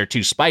because they're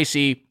too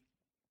spicy.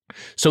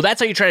 So that's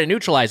how you try to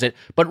neutralize it.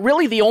 But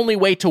really the only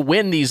way to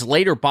win these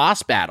later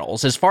boss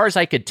battles, as far as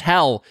I could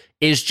tell,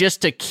 is just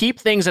to keep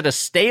things at a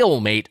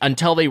stalemate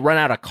until they run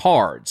out of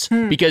cards,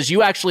 because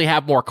you actually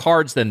have more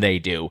cards than they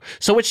do.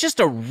 So it's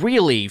just a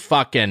really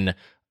fucking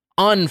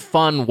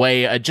unfun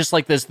way, just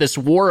like this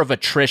war of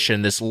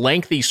attrition, this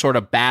lengthy sort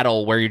of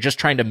battle where you're just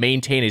trying to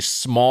maintain a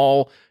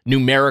small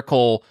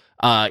numerical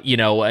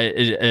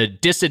a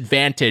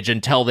disadvantage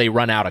until they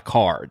run out of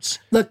cards.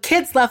 Look,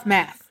 kids love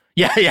math.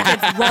 Yeah.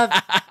 Kids love.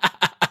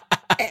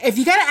 If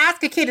you gotta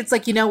ask a kid, it's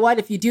like, you know what?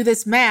 If you do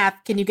this math,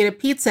 can you get a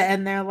pizza?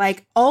 And they're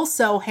like,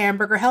 also,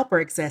 Hamburger Helper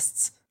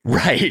exists.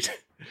 Right.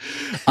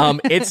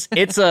 It's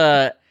just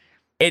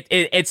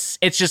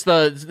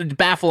the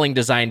baffling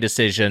design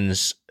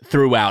decisions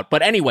throughout.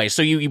 But anyway,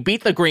 so you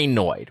beat the Green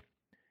Noid,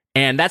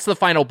 and that's the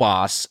final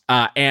boss.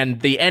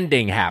 And the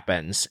ending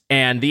happens,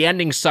 and the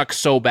ending sucks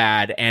so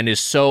bad and is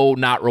so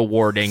not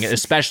rewarding,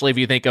 especially if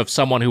you think of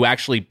someone who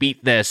actually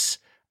beat this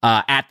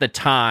at the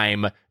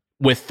time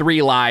with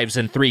 3 lives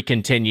and 3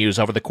 continues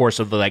over the course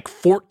of the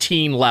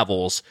 14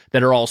 levels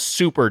that are all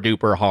super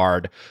duper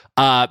hard.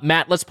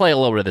 Matt, let's play a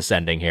little bit of this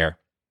ending here.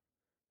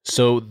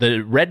 So the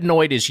red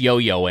Noid is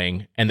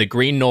yo-yoing, and the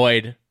green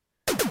Noid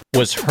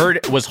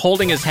was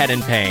holding his head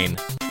in pain.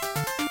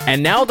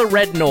 And now the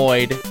red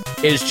Noid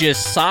is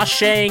just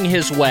sashaying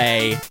his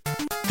way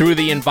through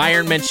the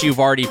environments you've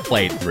already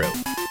played through.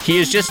 He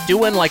is just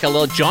doing like a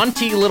little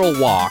jaunty little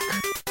walk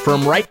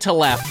from right to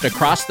left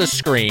across the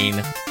screen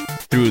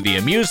through the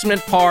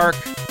amusement park,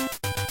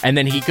 and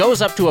then he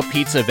goes up to a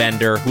pizza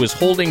vendor who is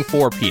holding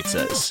 4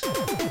 pizzas.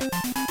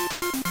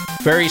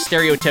 Very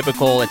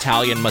stereotypical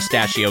Italian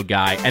mustachioed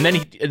guy. And then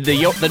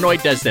the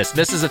Noid does this.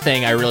 This is a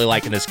thing I really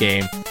like in this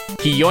game.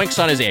 He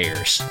yoinks on his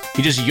ears.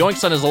 He just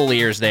yoinks on his little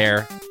ears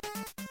there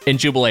in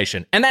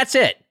jubilation. And that's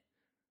it.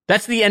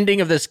 That's the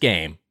ending of this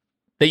game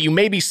that you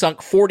maybe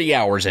sunk 40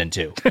 hours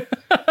into.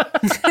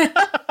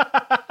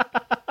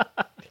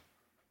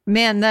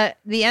 Man,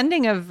 the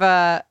ending of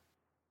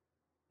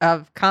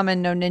Kamen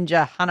no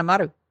Ninja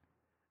Hanamaru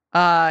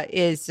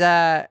is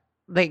the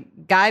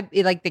guy,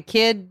 like the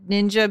kid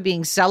ninja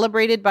being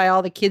celebrated by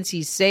all the kids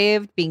he's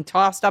saved, being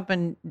tossed up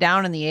and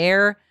down in the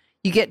air.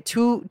 You get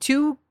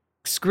two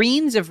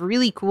screens of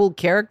really cool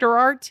character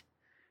art.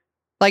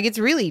 Like, it's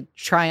really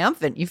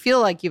triumphant. You feel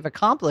like you've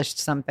accomplished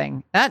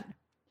something.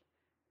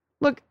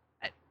 Look,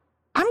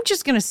 I'm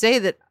just going to say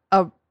that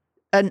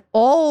an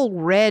all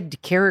red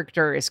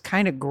character is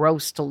kind of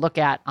gross to look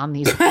at on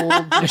these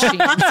old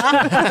machines.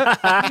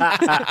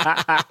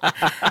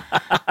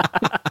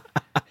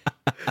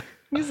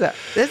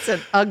 It's an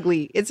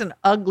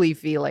ugly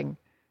feeling.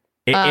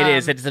 It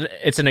is.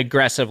 It's an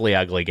aggressively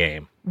ugly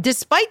game.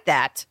 Despite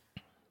that,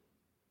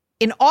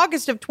 in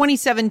August of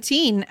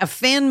 2017, a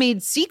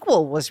fan-made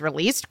sequel was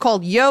released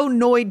called Yo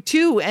Noid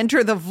 2: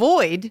 Enter the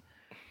Void.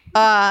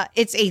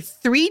 It's a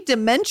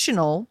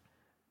 3-dimensional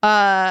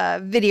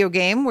video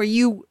game where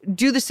you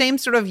do the same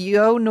sort of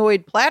Yo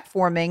Noid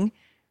platforming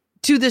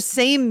to the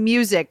same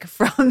music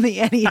from the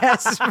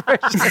NES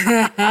version.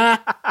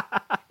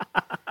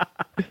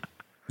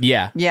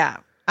 Yeah.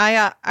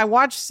 I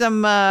watched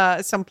some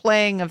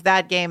playing of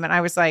that game, and I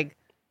was like,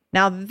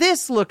 now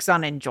this looks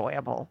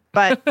unenjoyable.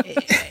 But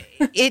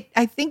it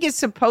I think is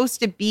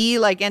supposed to be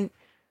like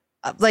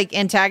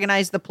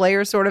antagonize the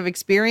player sort of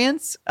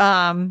experience.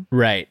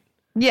 Right.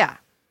 Yeah.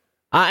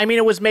 I mean,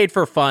 it was made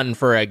for fun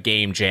for a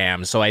game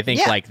jam, so I think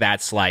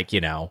that's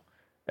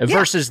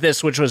versus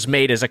this, which was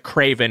made as a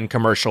Craven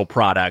commercial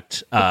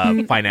product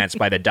financed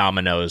by the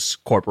Domino's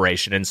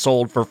Corporation and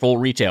sold for full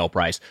retail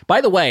price.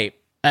 By the way,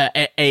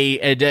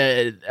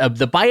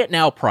 the buy it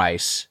now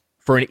price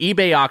for an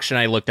eBay auction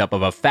I looked up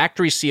of a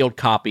factory sealed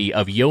copy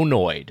of Yo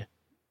Noid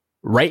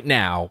right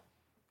now,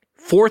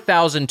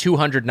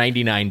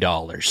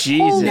 $4,299.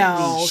 Jesus,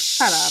 no,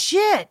 shut up.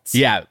 Shit.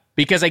 Yeah.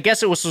 Because I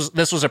guess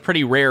this was a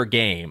pretty rare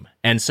game,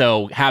 and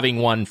so having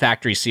one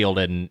factory sealed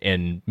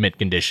in mint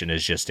condition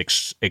is just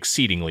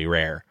exceedingly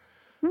rare.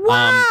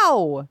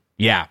 Wow.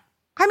 Yeah.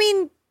 I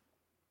mean,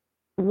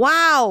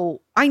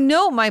 wow. I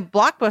know my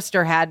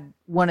Blockbuster had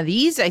one of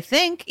these, I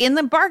think, in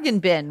the bargain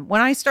bin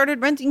when I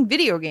started renting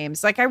video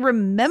games. Like, I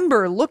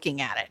remember looking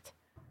at it.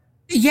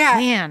 Yeah.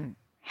 Man,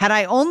 had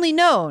I only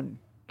known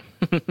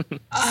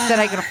that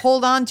I could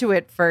hold on to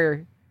it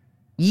for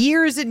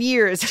years and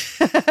years,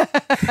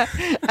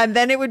 and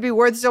then it would be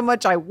worth so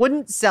much I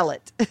wouldn't sell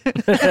it.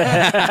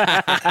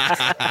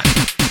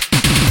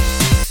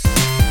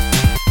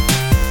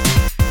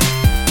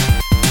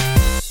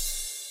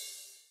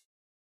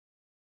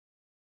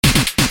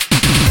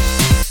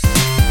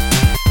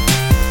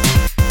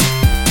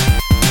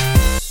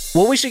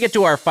 Well, we should get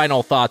to our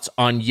final thoughts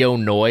on Yo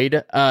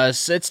Noid.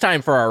 So it's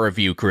time for our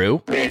review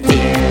crew.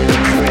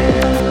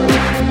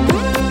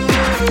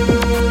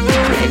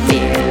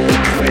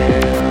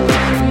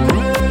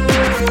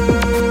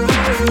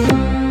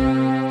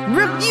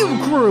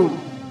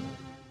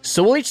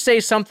 So we'll each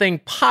say something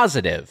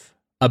positive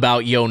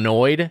about Yo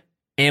Noid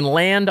and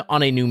land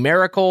on a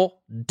numerical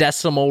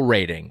decimal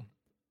rating.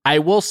 I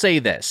will say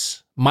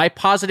this. My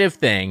positive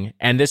thing,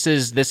 and this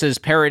is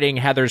parroting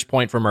Heather's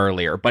point from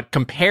earlier, but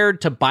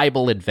compared to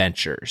Bible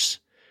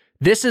Adventures,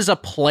 this is a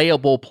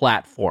playable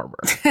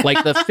platformer.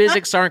 Like, the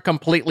physics aren't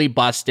completely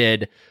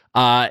busted.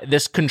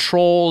 This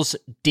controls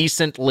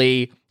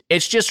decently.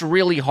 It's just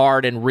really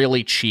hard and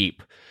really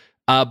cheap.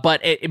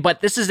 But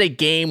this is a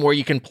game where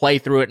you can play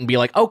through it and be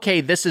like,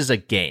 okay, this is a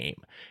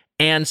game.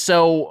 And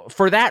so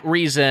for that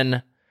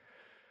reason,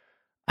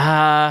 you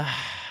know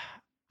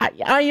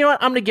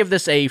what? I'm going to give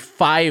this a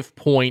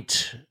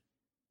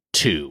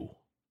 5.2.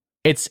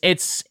 It's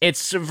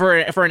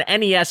for an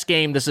NES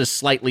game, this is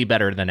slightly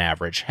better than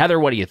average. Heather,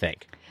 what do you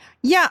think?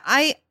 Yeah,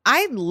 I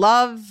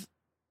love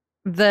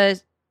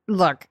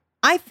look,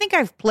 I think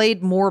I've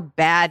played more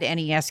bad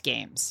NES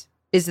games.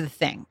 Is the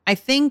thing. I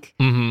think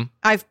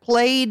I've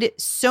played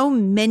so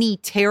many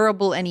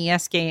terrible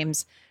NES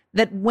games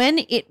that when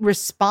it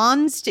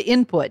responds to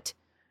input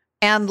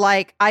and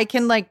like I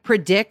can like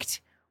predict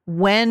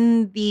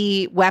when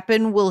the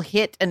weapon will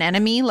hit an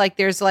enemy, like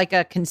there's like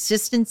a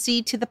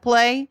consistency to the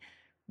play,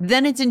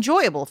 then it's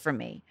enjoyable for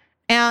me.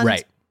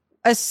 And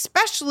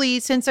especially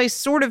since I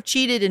sort of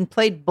cheated and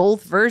played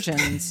both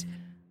versions,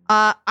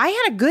 I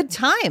had a good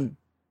time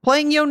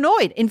playing Yo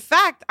Noid. In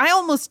fact, I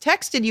almost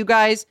texted you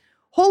guys,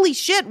 holy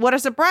shit, what a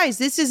surprise.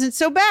 This isn't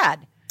so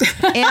bad.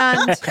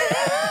 And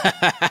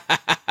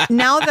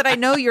now that I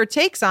know your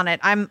takes on it,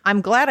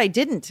 I'm glad I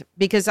didn't,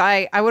 because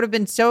I would have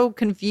been so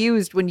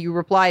confused when you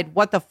replied,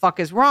 what the fuck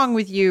is wrong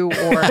with you?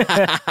 Or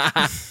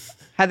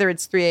Heather,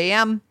 it's 3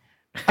 a.m.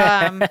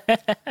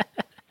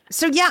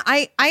 So yeah,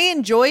 I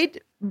enjoyed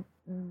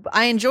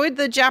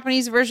the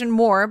Japanese version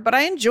more, but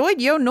I enjoyed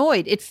Yo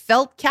Noid. It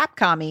felt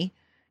Capcom-y,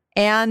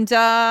 and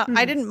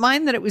I didn't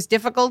mind that it was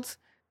difficult,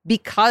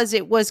 because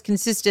it was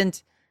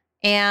consistent.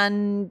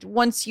 And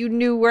once you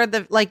knew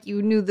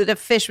you knew that a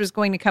fish was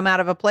going to come out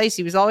of a place,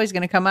 he was always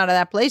going to come out of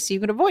that place, so you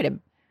could avoid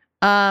him.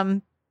 I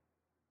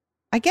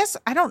guess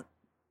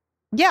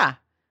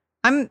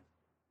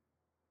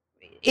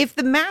if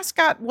the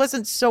mascot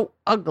wasn't so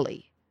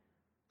ugly,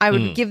 I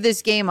would give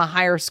this game a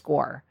higher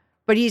score,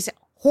 but he's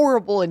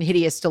horrible and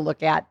hideous to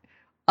look at,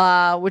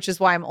 which is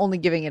why I'm only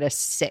giving it a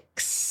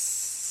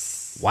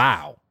 6.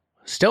 Wow.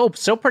 Still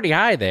pretty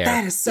high there.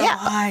 That is so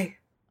high.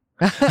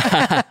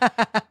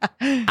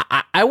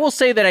 I will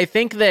say that I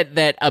think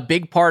that a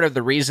big part of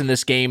the reason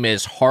this game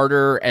is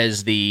harder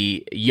as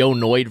the Yo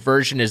Noid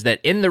version is that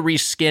in the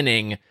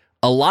reskinning,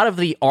 a lot of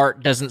the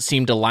art doesn't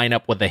seem to line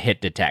up with the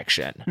hit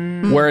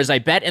detection. Whereas I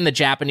bet in the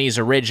Japanese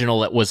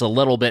original, it was a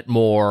little bit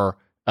more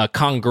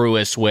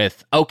congruous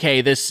with, okay,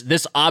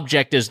 this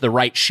object is the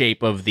right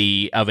shape of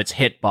its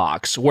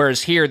hitbox.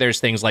 Whereas here, there's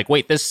things like,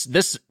 wait,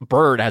 this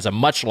bird has a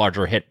much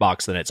larger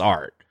hitbox than its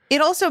art.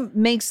 It also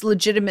makes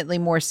legitimately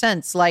more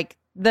sense. Like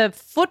the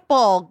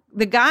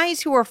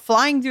guys who are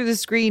flying through the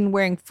screen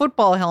wearing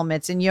football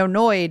helmets in Yo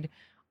Noid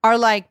are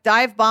like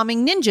dive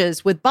bombing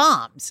ninjas with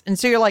bombs. And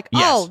so you're like,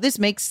 oh, this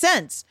makes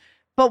sense.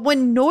 But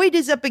when Noid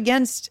is up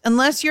against,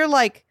 unless you're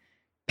like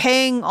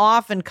paying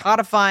off and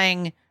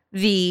codifying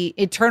the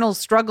eternal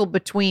struggle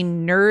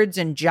between nerds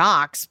and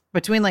jocks,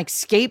 between like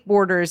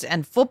skateboarders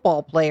and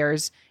football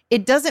players,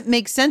 it doesn't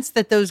make sense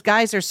that those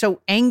guys are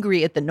so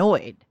angry at the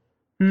Noid.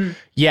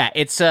 Yeah,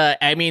 it's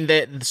I mean,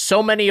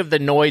 so many of the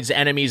Noid's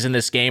enemies in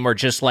this game are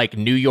just like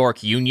New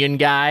York Union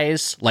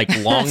guys, like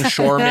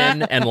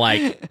longshoremen and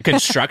like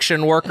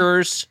construction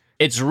workers.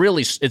 It's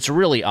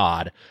really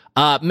odd.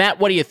 Matt,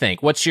 what do you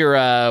think? What's your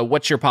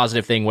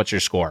positive thing? What's your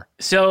score?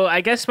 So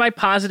I guess my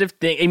positive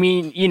thing, I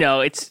mean,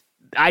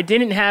 I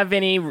didn't have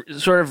any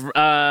sort of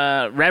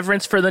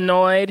reverence for the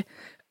Noid.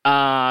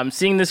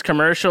 Seeing this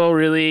commercial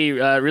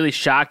really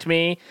shocked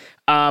me.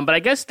 But I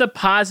guess the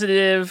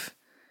positive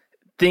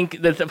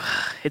think that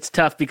it's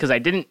tough because I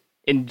didn't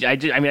enjoy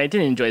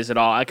this at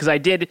all, because I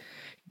did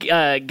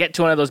get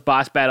to one of those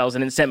boss battles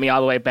and it sent me all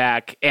the way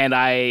back, and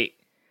that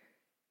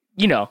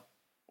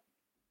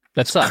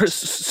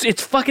sucks.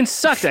 It fucking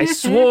sucked. I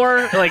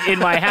swore like in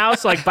my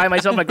house, like by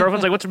myself. My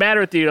girlfriend's like, "What's the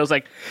matter with you?" And I was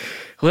like,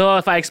 "Well,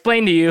 if I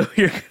explain to you,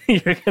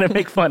 you're gonna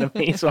make fun of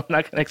me, so I'm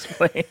not gonna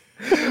explain."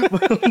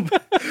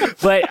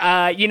 But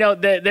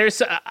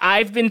there's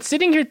I've been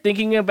sitting here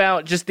thinking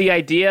about just the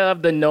idea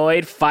of the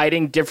Noid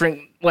fighting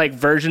different like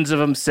versions of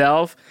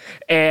himself,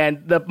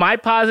 and my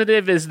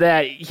positive is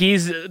that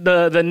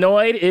the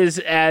Noid is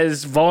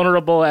as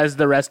vulnerable as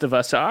the rest of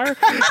us are.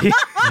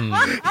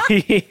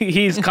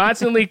 He's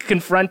constantly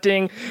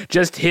confronting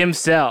just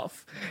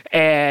himself,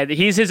 and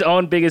he's his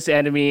own biggest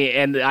enemy,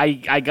 and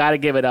I gotta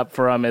give it up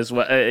for him as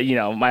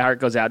well. My heart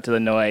goes out to the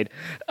Noid.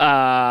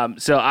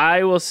 So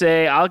I will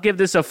say I'll give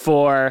this a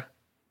 4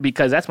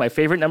 because that's my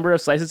favorite number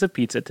of slices of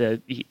pizza to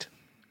eat.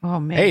 Oh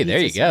man! Hey, there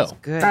you go.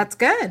 Good. That's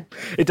good.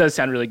 It does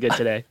sound really good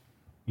today.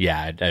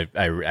 Yeah,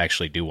 I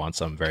actually do want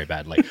some very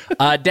badly.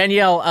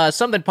 Danielle,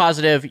 something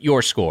positive.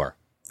 Your score.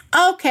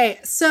 Okay,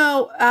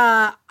 so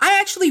I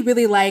actually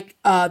really like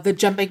the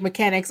jumping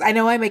mechanics. I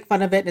know I make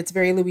fun of it and it's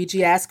very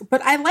Luigi-esque,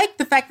 but I like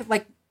the fact that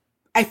like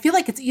I feel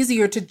like it's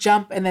easier to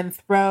jump and then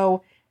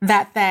throw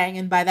that thing,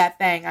 and by that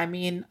thing I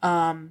mean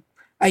a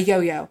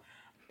yo-yo.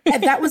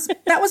 And that was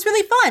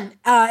really fun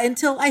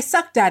until I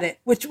sucked at it,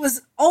 which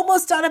was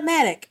almost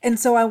automatic. And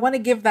so I want to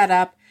give that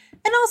up.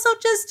 And also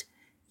just,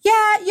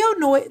 Yo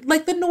Noid,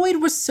 like the Noid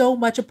was so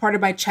much a part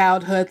of my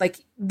childhood.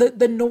 Like the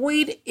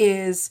Noid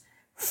is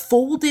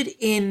folded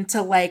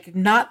into like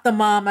Not the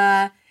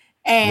Mama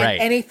and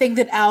anything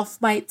that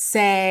Alf might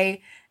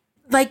say.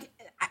 Like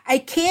I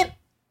can't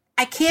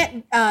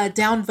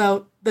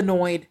downvote the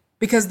Noid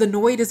because the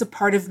Noid is a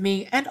part of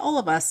me and all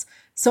of us.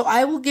 So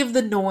I will give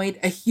the Noid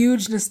a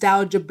huge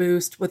nostalgia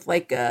boost with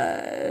like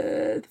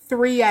a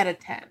 3 out of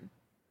 10.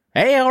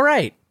 Hey, all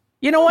right.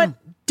 You know what?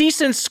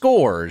 Decent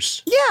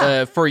scores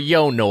for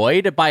Yo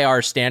Noid by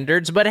our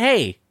standards. But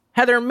hey,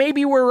 Heather,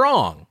 maybe we're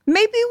wrong.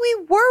 Maybe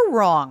we were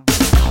wrong.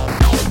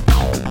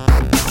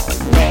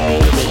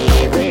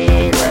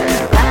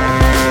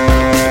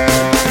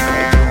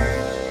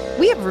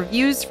 We have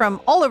reviews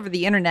from all over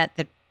the internet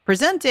that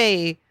present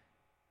a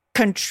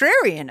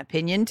contrarian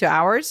opinion to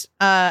ours.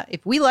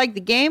 If we like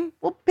the game,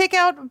 we'll pick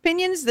out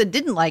opinions that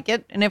didn't like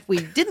it. And if we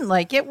didn't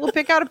like it, we'll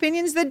pick out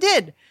opinions that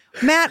did.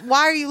 Matt,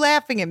 why are you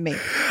laughing at me?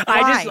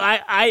 I'm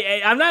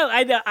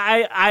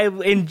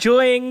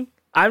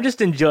just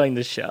enjoying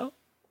the show.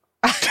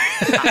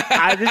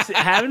 I'm just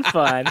having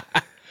fun,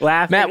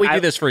 laughing. Matt, we do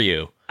this for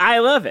you. I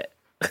love it.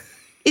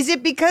 Is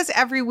it because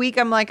every week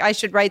I'm like, I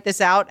should write this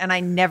out and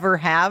I never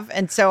have,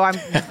 and so I'm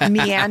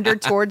meander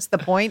towards the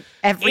point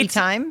every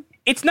time?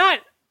 It's not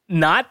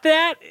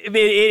that.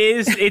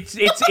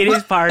 It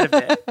is part of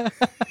it.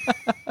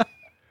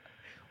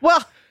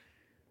 Well,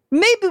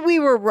 maybe we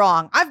were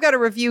wrong. I've got a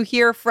review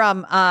here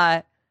from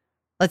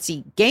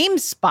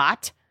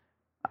GameSpot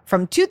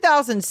from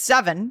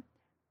 2007.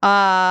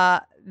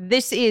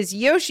 This is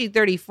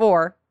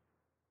Yoshi34,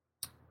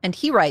 and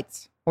he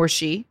writes, or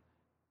she,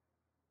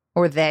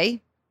 or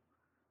they,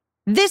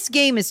 "This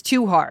game is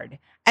too hard.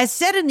 As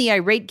said in the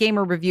Irate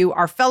Gamer review,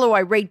 our fellow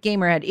Irate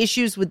Gamer had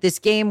issues with this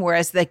game,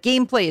 whereas the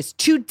gameplay is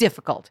too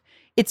difficult.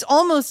 It's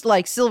almost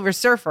like Silver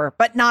Surfer,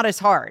 but not as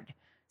hard.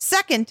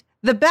 Second,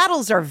 the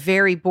battles are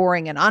very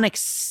boring and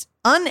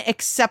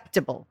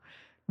unacceptable.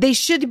 They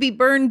should be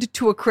burned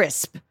to a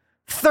crisp.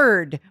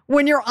 Third,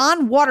 when you're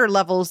on water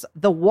levels,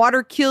 the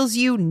water kills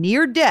you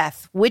near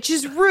death, which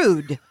is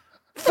rude.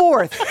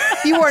 Fourth,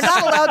 you are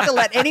not allowed to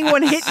let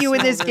anyone hit you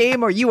in this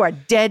game or you are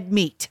dead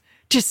meat.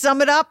 To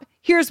sum it up,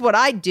 here's what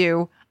I'd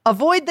do.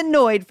 Avoid the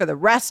Noid for the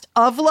rest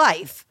of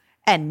life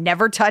and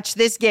never touch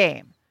this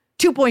game.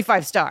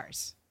 2.5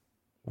 stars.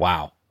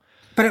 Wow.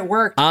 But it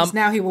worked, because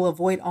now he will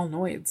avoid all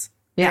noids.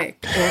 Yeah. Hey,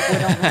 he'll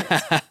avoid all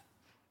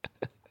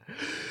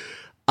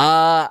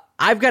noids.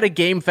 I've got a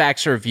Game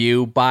Facts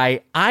review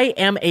by I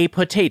Am a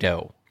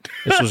Potato.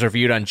 This was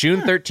reviewed on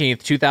June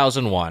 13th,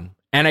 2001.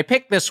 And I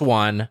picked this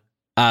one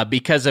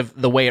because of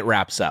the way it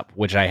wraps up,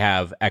 which I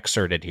have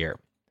excerpted here.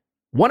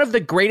 One of the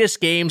greatest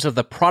games of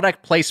the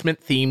product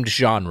placement themed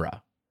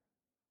genre.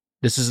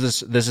 This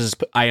is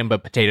I Am a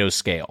Potato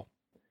scale.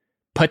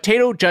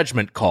 Potato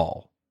Judgment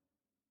Call.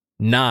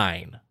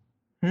 9.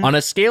 On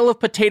a scale of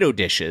potato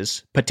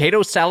dishes,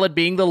 potato salad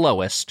being the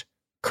lowest,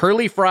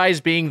 curly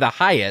fries being the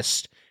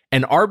highest,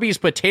 and Arby's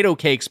potato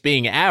cakes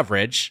being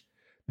average,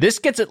 this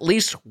gets at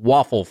least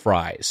waffle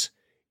fries.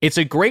 It's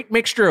a great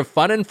mixture of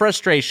fun and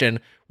frustration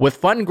with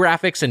fun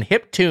graphics and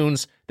hip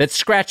tunes that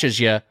scratches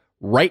you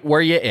right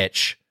where you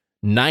itch.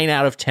 9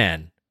 out of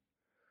 10.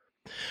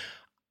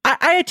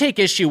 I take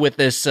issue with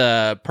this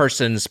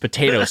person's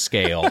potato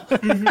scale.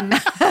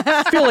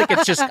 I feel like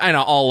it's just kind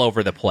of all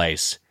over the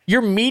place.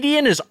 Your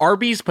median is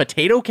Arby's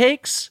potato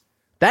cakes?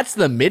 That's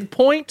the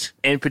midpoint?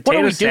 And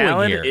potato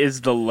salad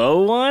is the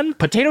low one?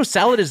 Potato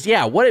salad is,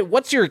 yeah.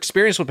 What's your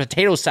experience with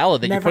potato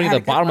salad that you're putting at the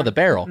bottom of the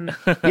barrel?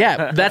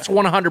 Yeah, that's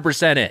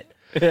 100% it.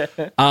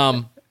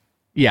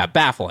 Yeah,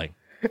 baffling.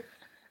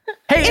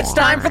 Hey, it's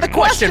time for the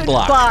question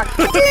block.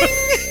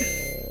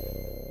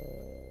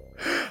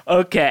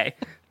 Okay.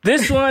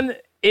 This one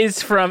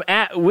is from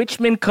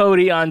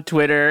 @WitchmanCody on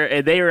Twitter,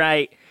 and they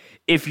write,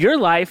 if your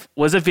life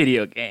was a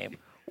video game,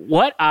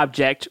 what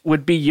object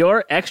would be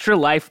your extra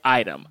life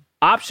item?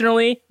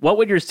 Optionally, what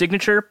would your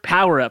signature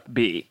power-up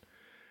be?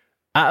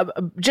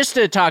 Just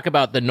to talk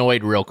about the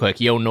Noid real quick,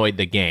 Yo Noid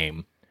the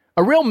game.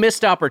 A real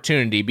missed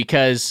opportunity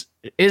because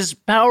his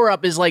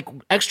power-up is like,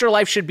 extra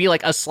life should be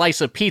like a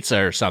slice of pizza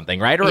or something,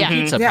 right? Or a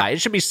pizza pie.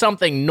 It should be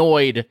something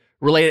Noid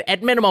related,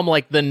 at minimum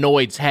like the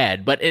Noid's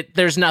head, but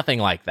there's nothing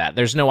like that.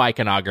 There's no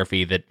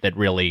iconography that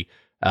really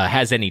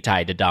has any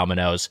tie to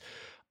Domino's.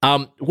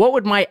 What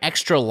would my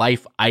extra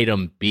life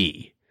item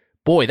be?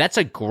 Boy, that's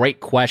a great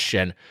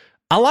question.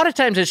 A lot of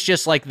times it's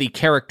just like the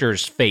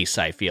character's face,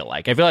 I feel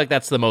like.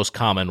 That's the most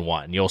common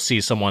one. You'll see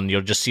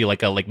you'll just see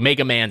like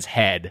Mega Man's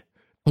head.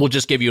 We'll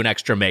just give you an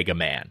extra Mega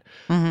Man.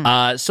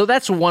 Mm-hmm. So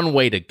that's one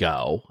way to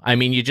go. I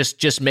mean, you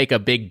just make a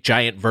big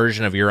giant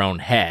version of your own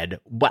head.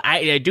 But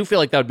I do feel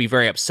like that would be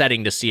very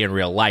upsetting to see in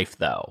real life,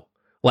 though.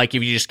 Like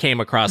if you just came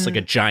across like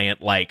a giant,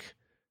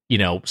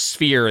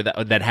 sphere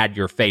that had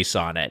your face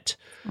on it.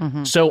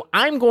 Mm-hmm. So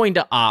I'm going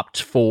to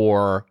opt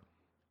for,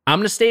 I'm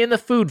going to stay in the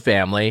food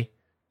family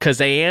because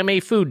I am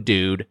a food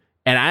dude.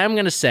 And I'm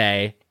going to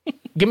say,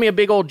 give me a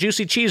big old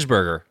juicy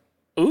cheeseburger.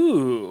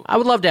 Ooh. I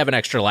would love to have an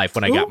extra life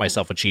when I got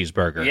myself a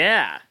cheeseburger.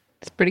 Yeah.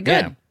 It's pretty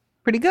good. Yeah.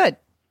 Pretty good.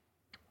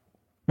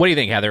 What do you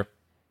think, Heather?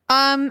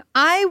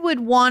 I would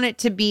want it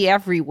to be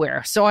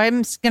everywhere. So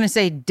I'm going to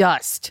say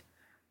dust.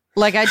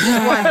 Like I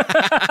just want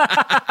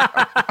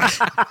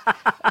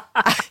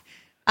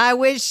I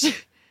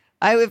wish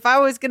I would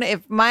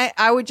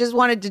just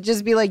want it to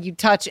just be like you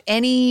touch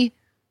any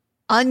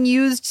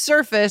unused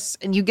surface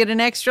and you get an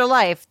extra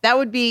life. That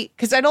would be,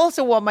 because I'd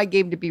also want my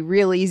game to be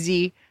real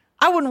easy.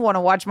 I wouldn't want to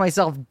watch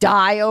myself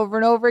die over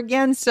and over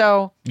again.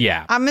 So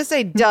yeah, I'm going to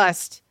say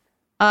dust.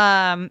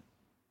 And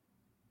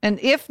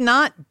if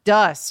not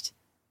dust,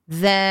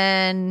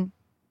 then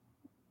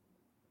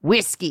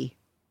whiskey.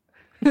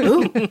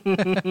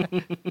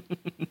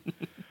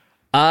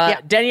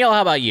 Danielle,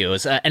 how about you?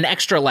 Is an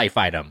extra life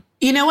item?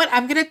 You know what?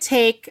 I'm gonna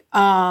take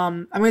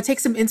some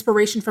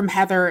inspiration from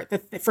Heather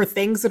for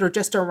things that are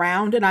just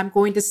around, and I'm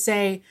going to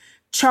say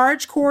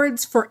charge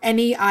cords for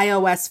any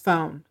iOS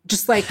phone.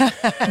 Just like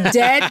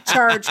dead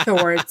charge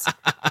cords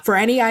for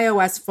any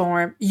iOS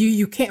phone.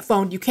 You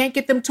can't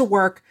get them to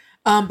work,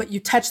 but you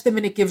touch them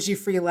and it gives you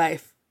free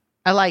life.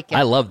 I like it.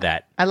 I love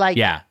that. I like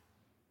it.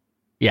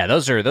 Yeah,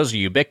 those are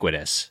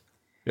ubiquitous.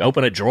 You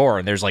open a drawer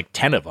and there's like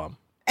 10 of them.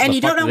 And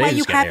you don't know why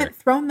you haven't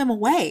thrown them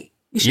away.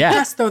 You should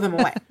just throw them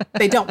away.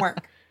 They don't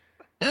work.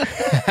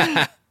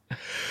 Hit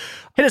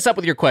us up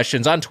with your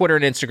questions on Twitter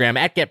and Instagram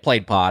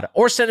 @GetPlayedPod,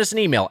 or send us an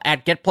email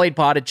at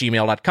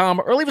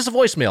getplayedpod@gmail.com, or leave us a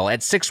voicemail at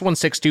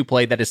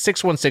 616-2PLAY. That is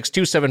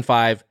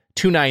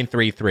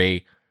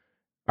 616-275-2933.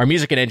 Our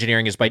music and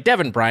engineering is by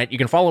Devin Bryant. You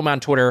can follow him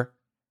on Twitter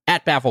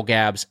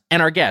 @BaffleGabs.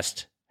 And our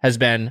guest has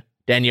been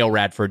Danielle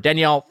Radford.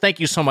 Danielle, thank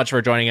you so much for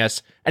joining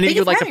us. Anything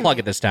you'd like to plug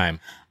at this time?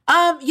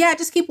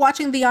 Just keep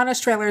watching the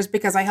Honest trailers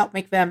because I help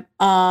make them.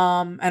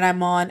 And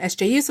I'm on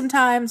SJU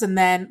sometimes, and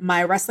then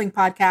my wrestling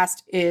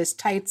podcast is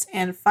Tights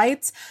and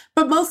Fights.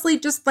 But mostly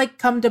just like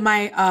come to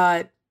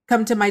my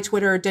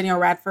Twitter, Danielle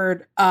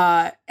Radford,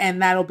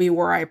 and that'll be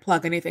where I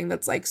plug anything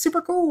that's like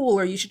super cool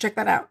or you should check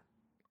that out.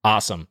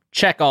 Awesome.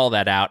 Check all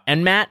that out.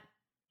 And Matt,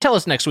 tell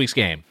us next week's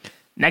game.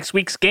 Next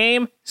week's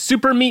game,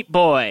 Super Meat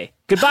Boy.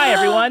 Goodbye,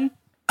 everyone.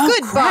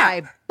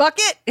 Goodbye,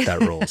 Bucket.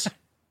 That rules.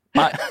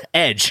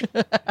 Edge.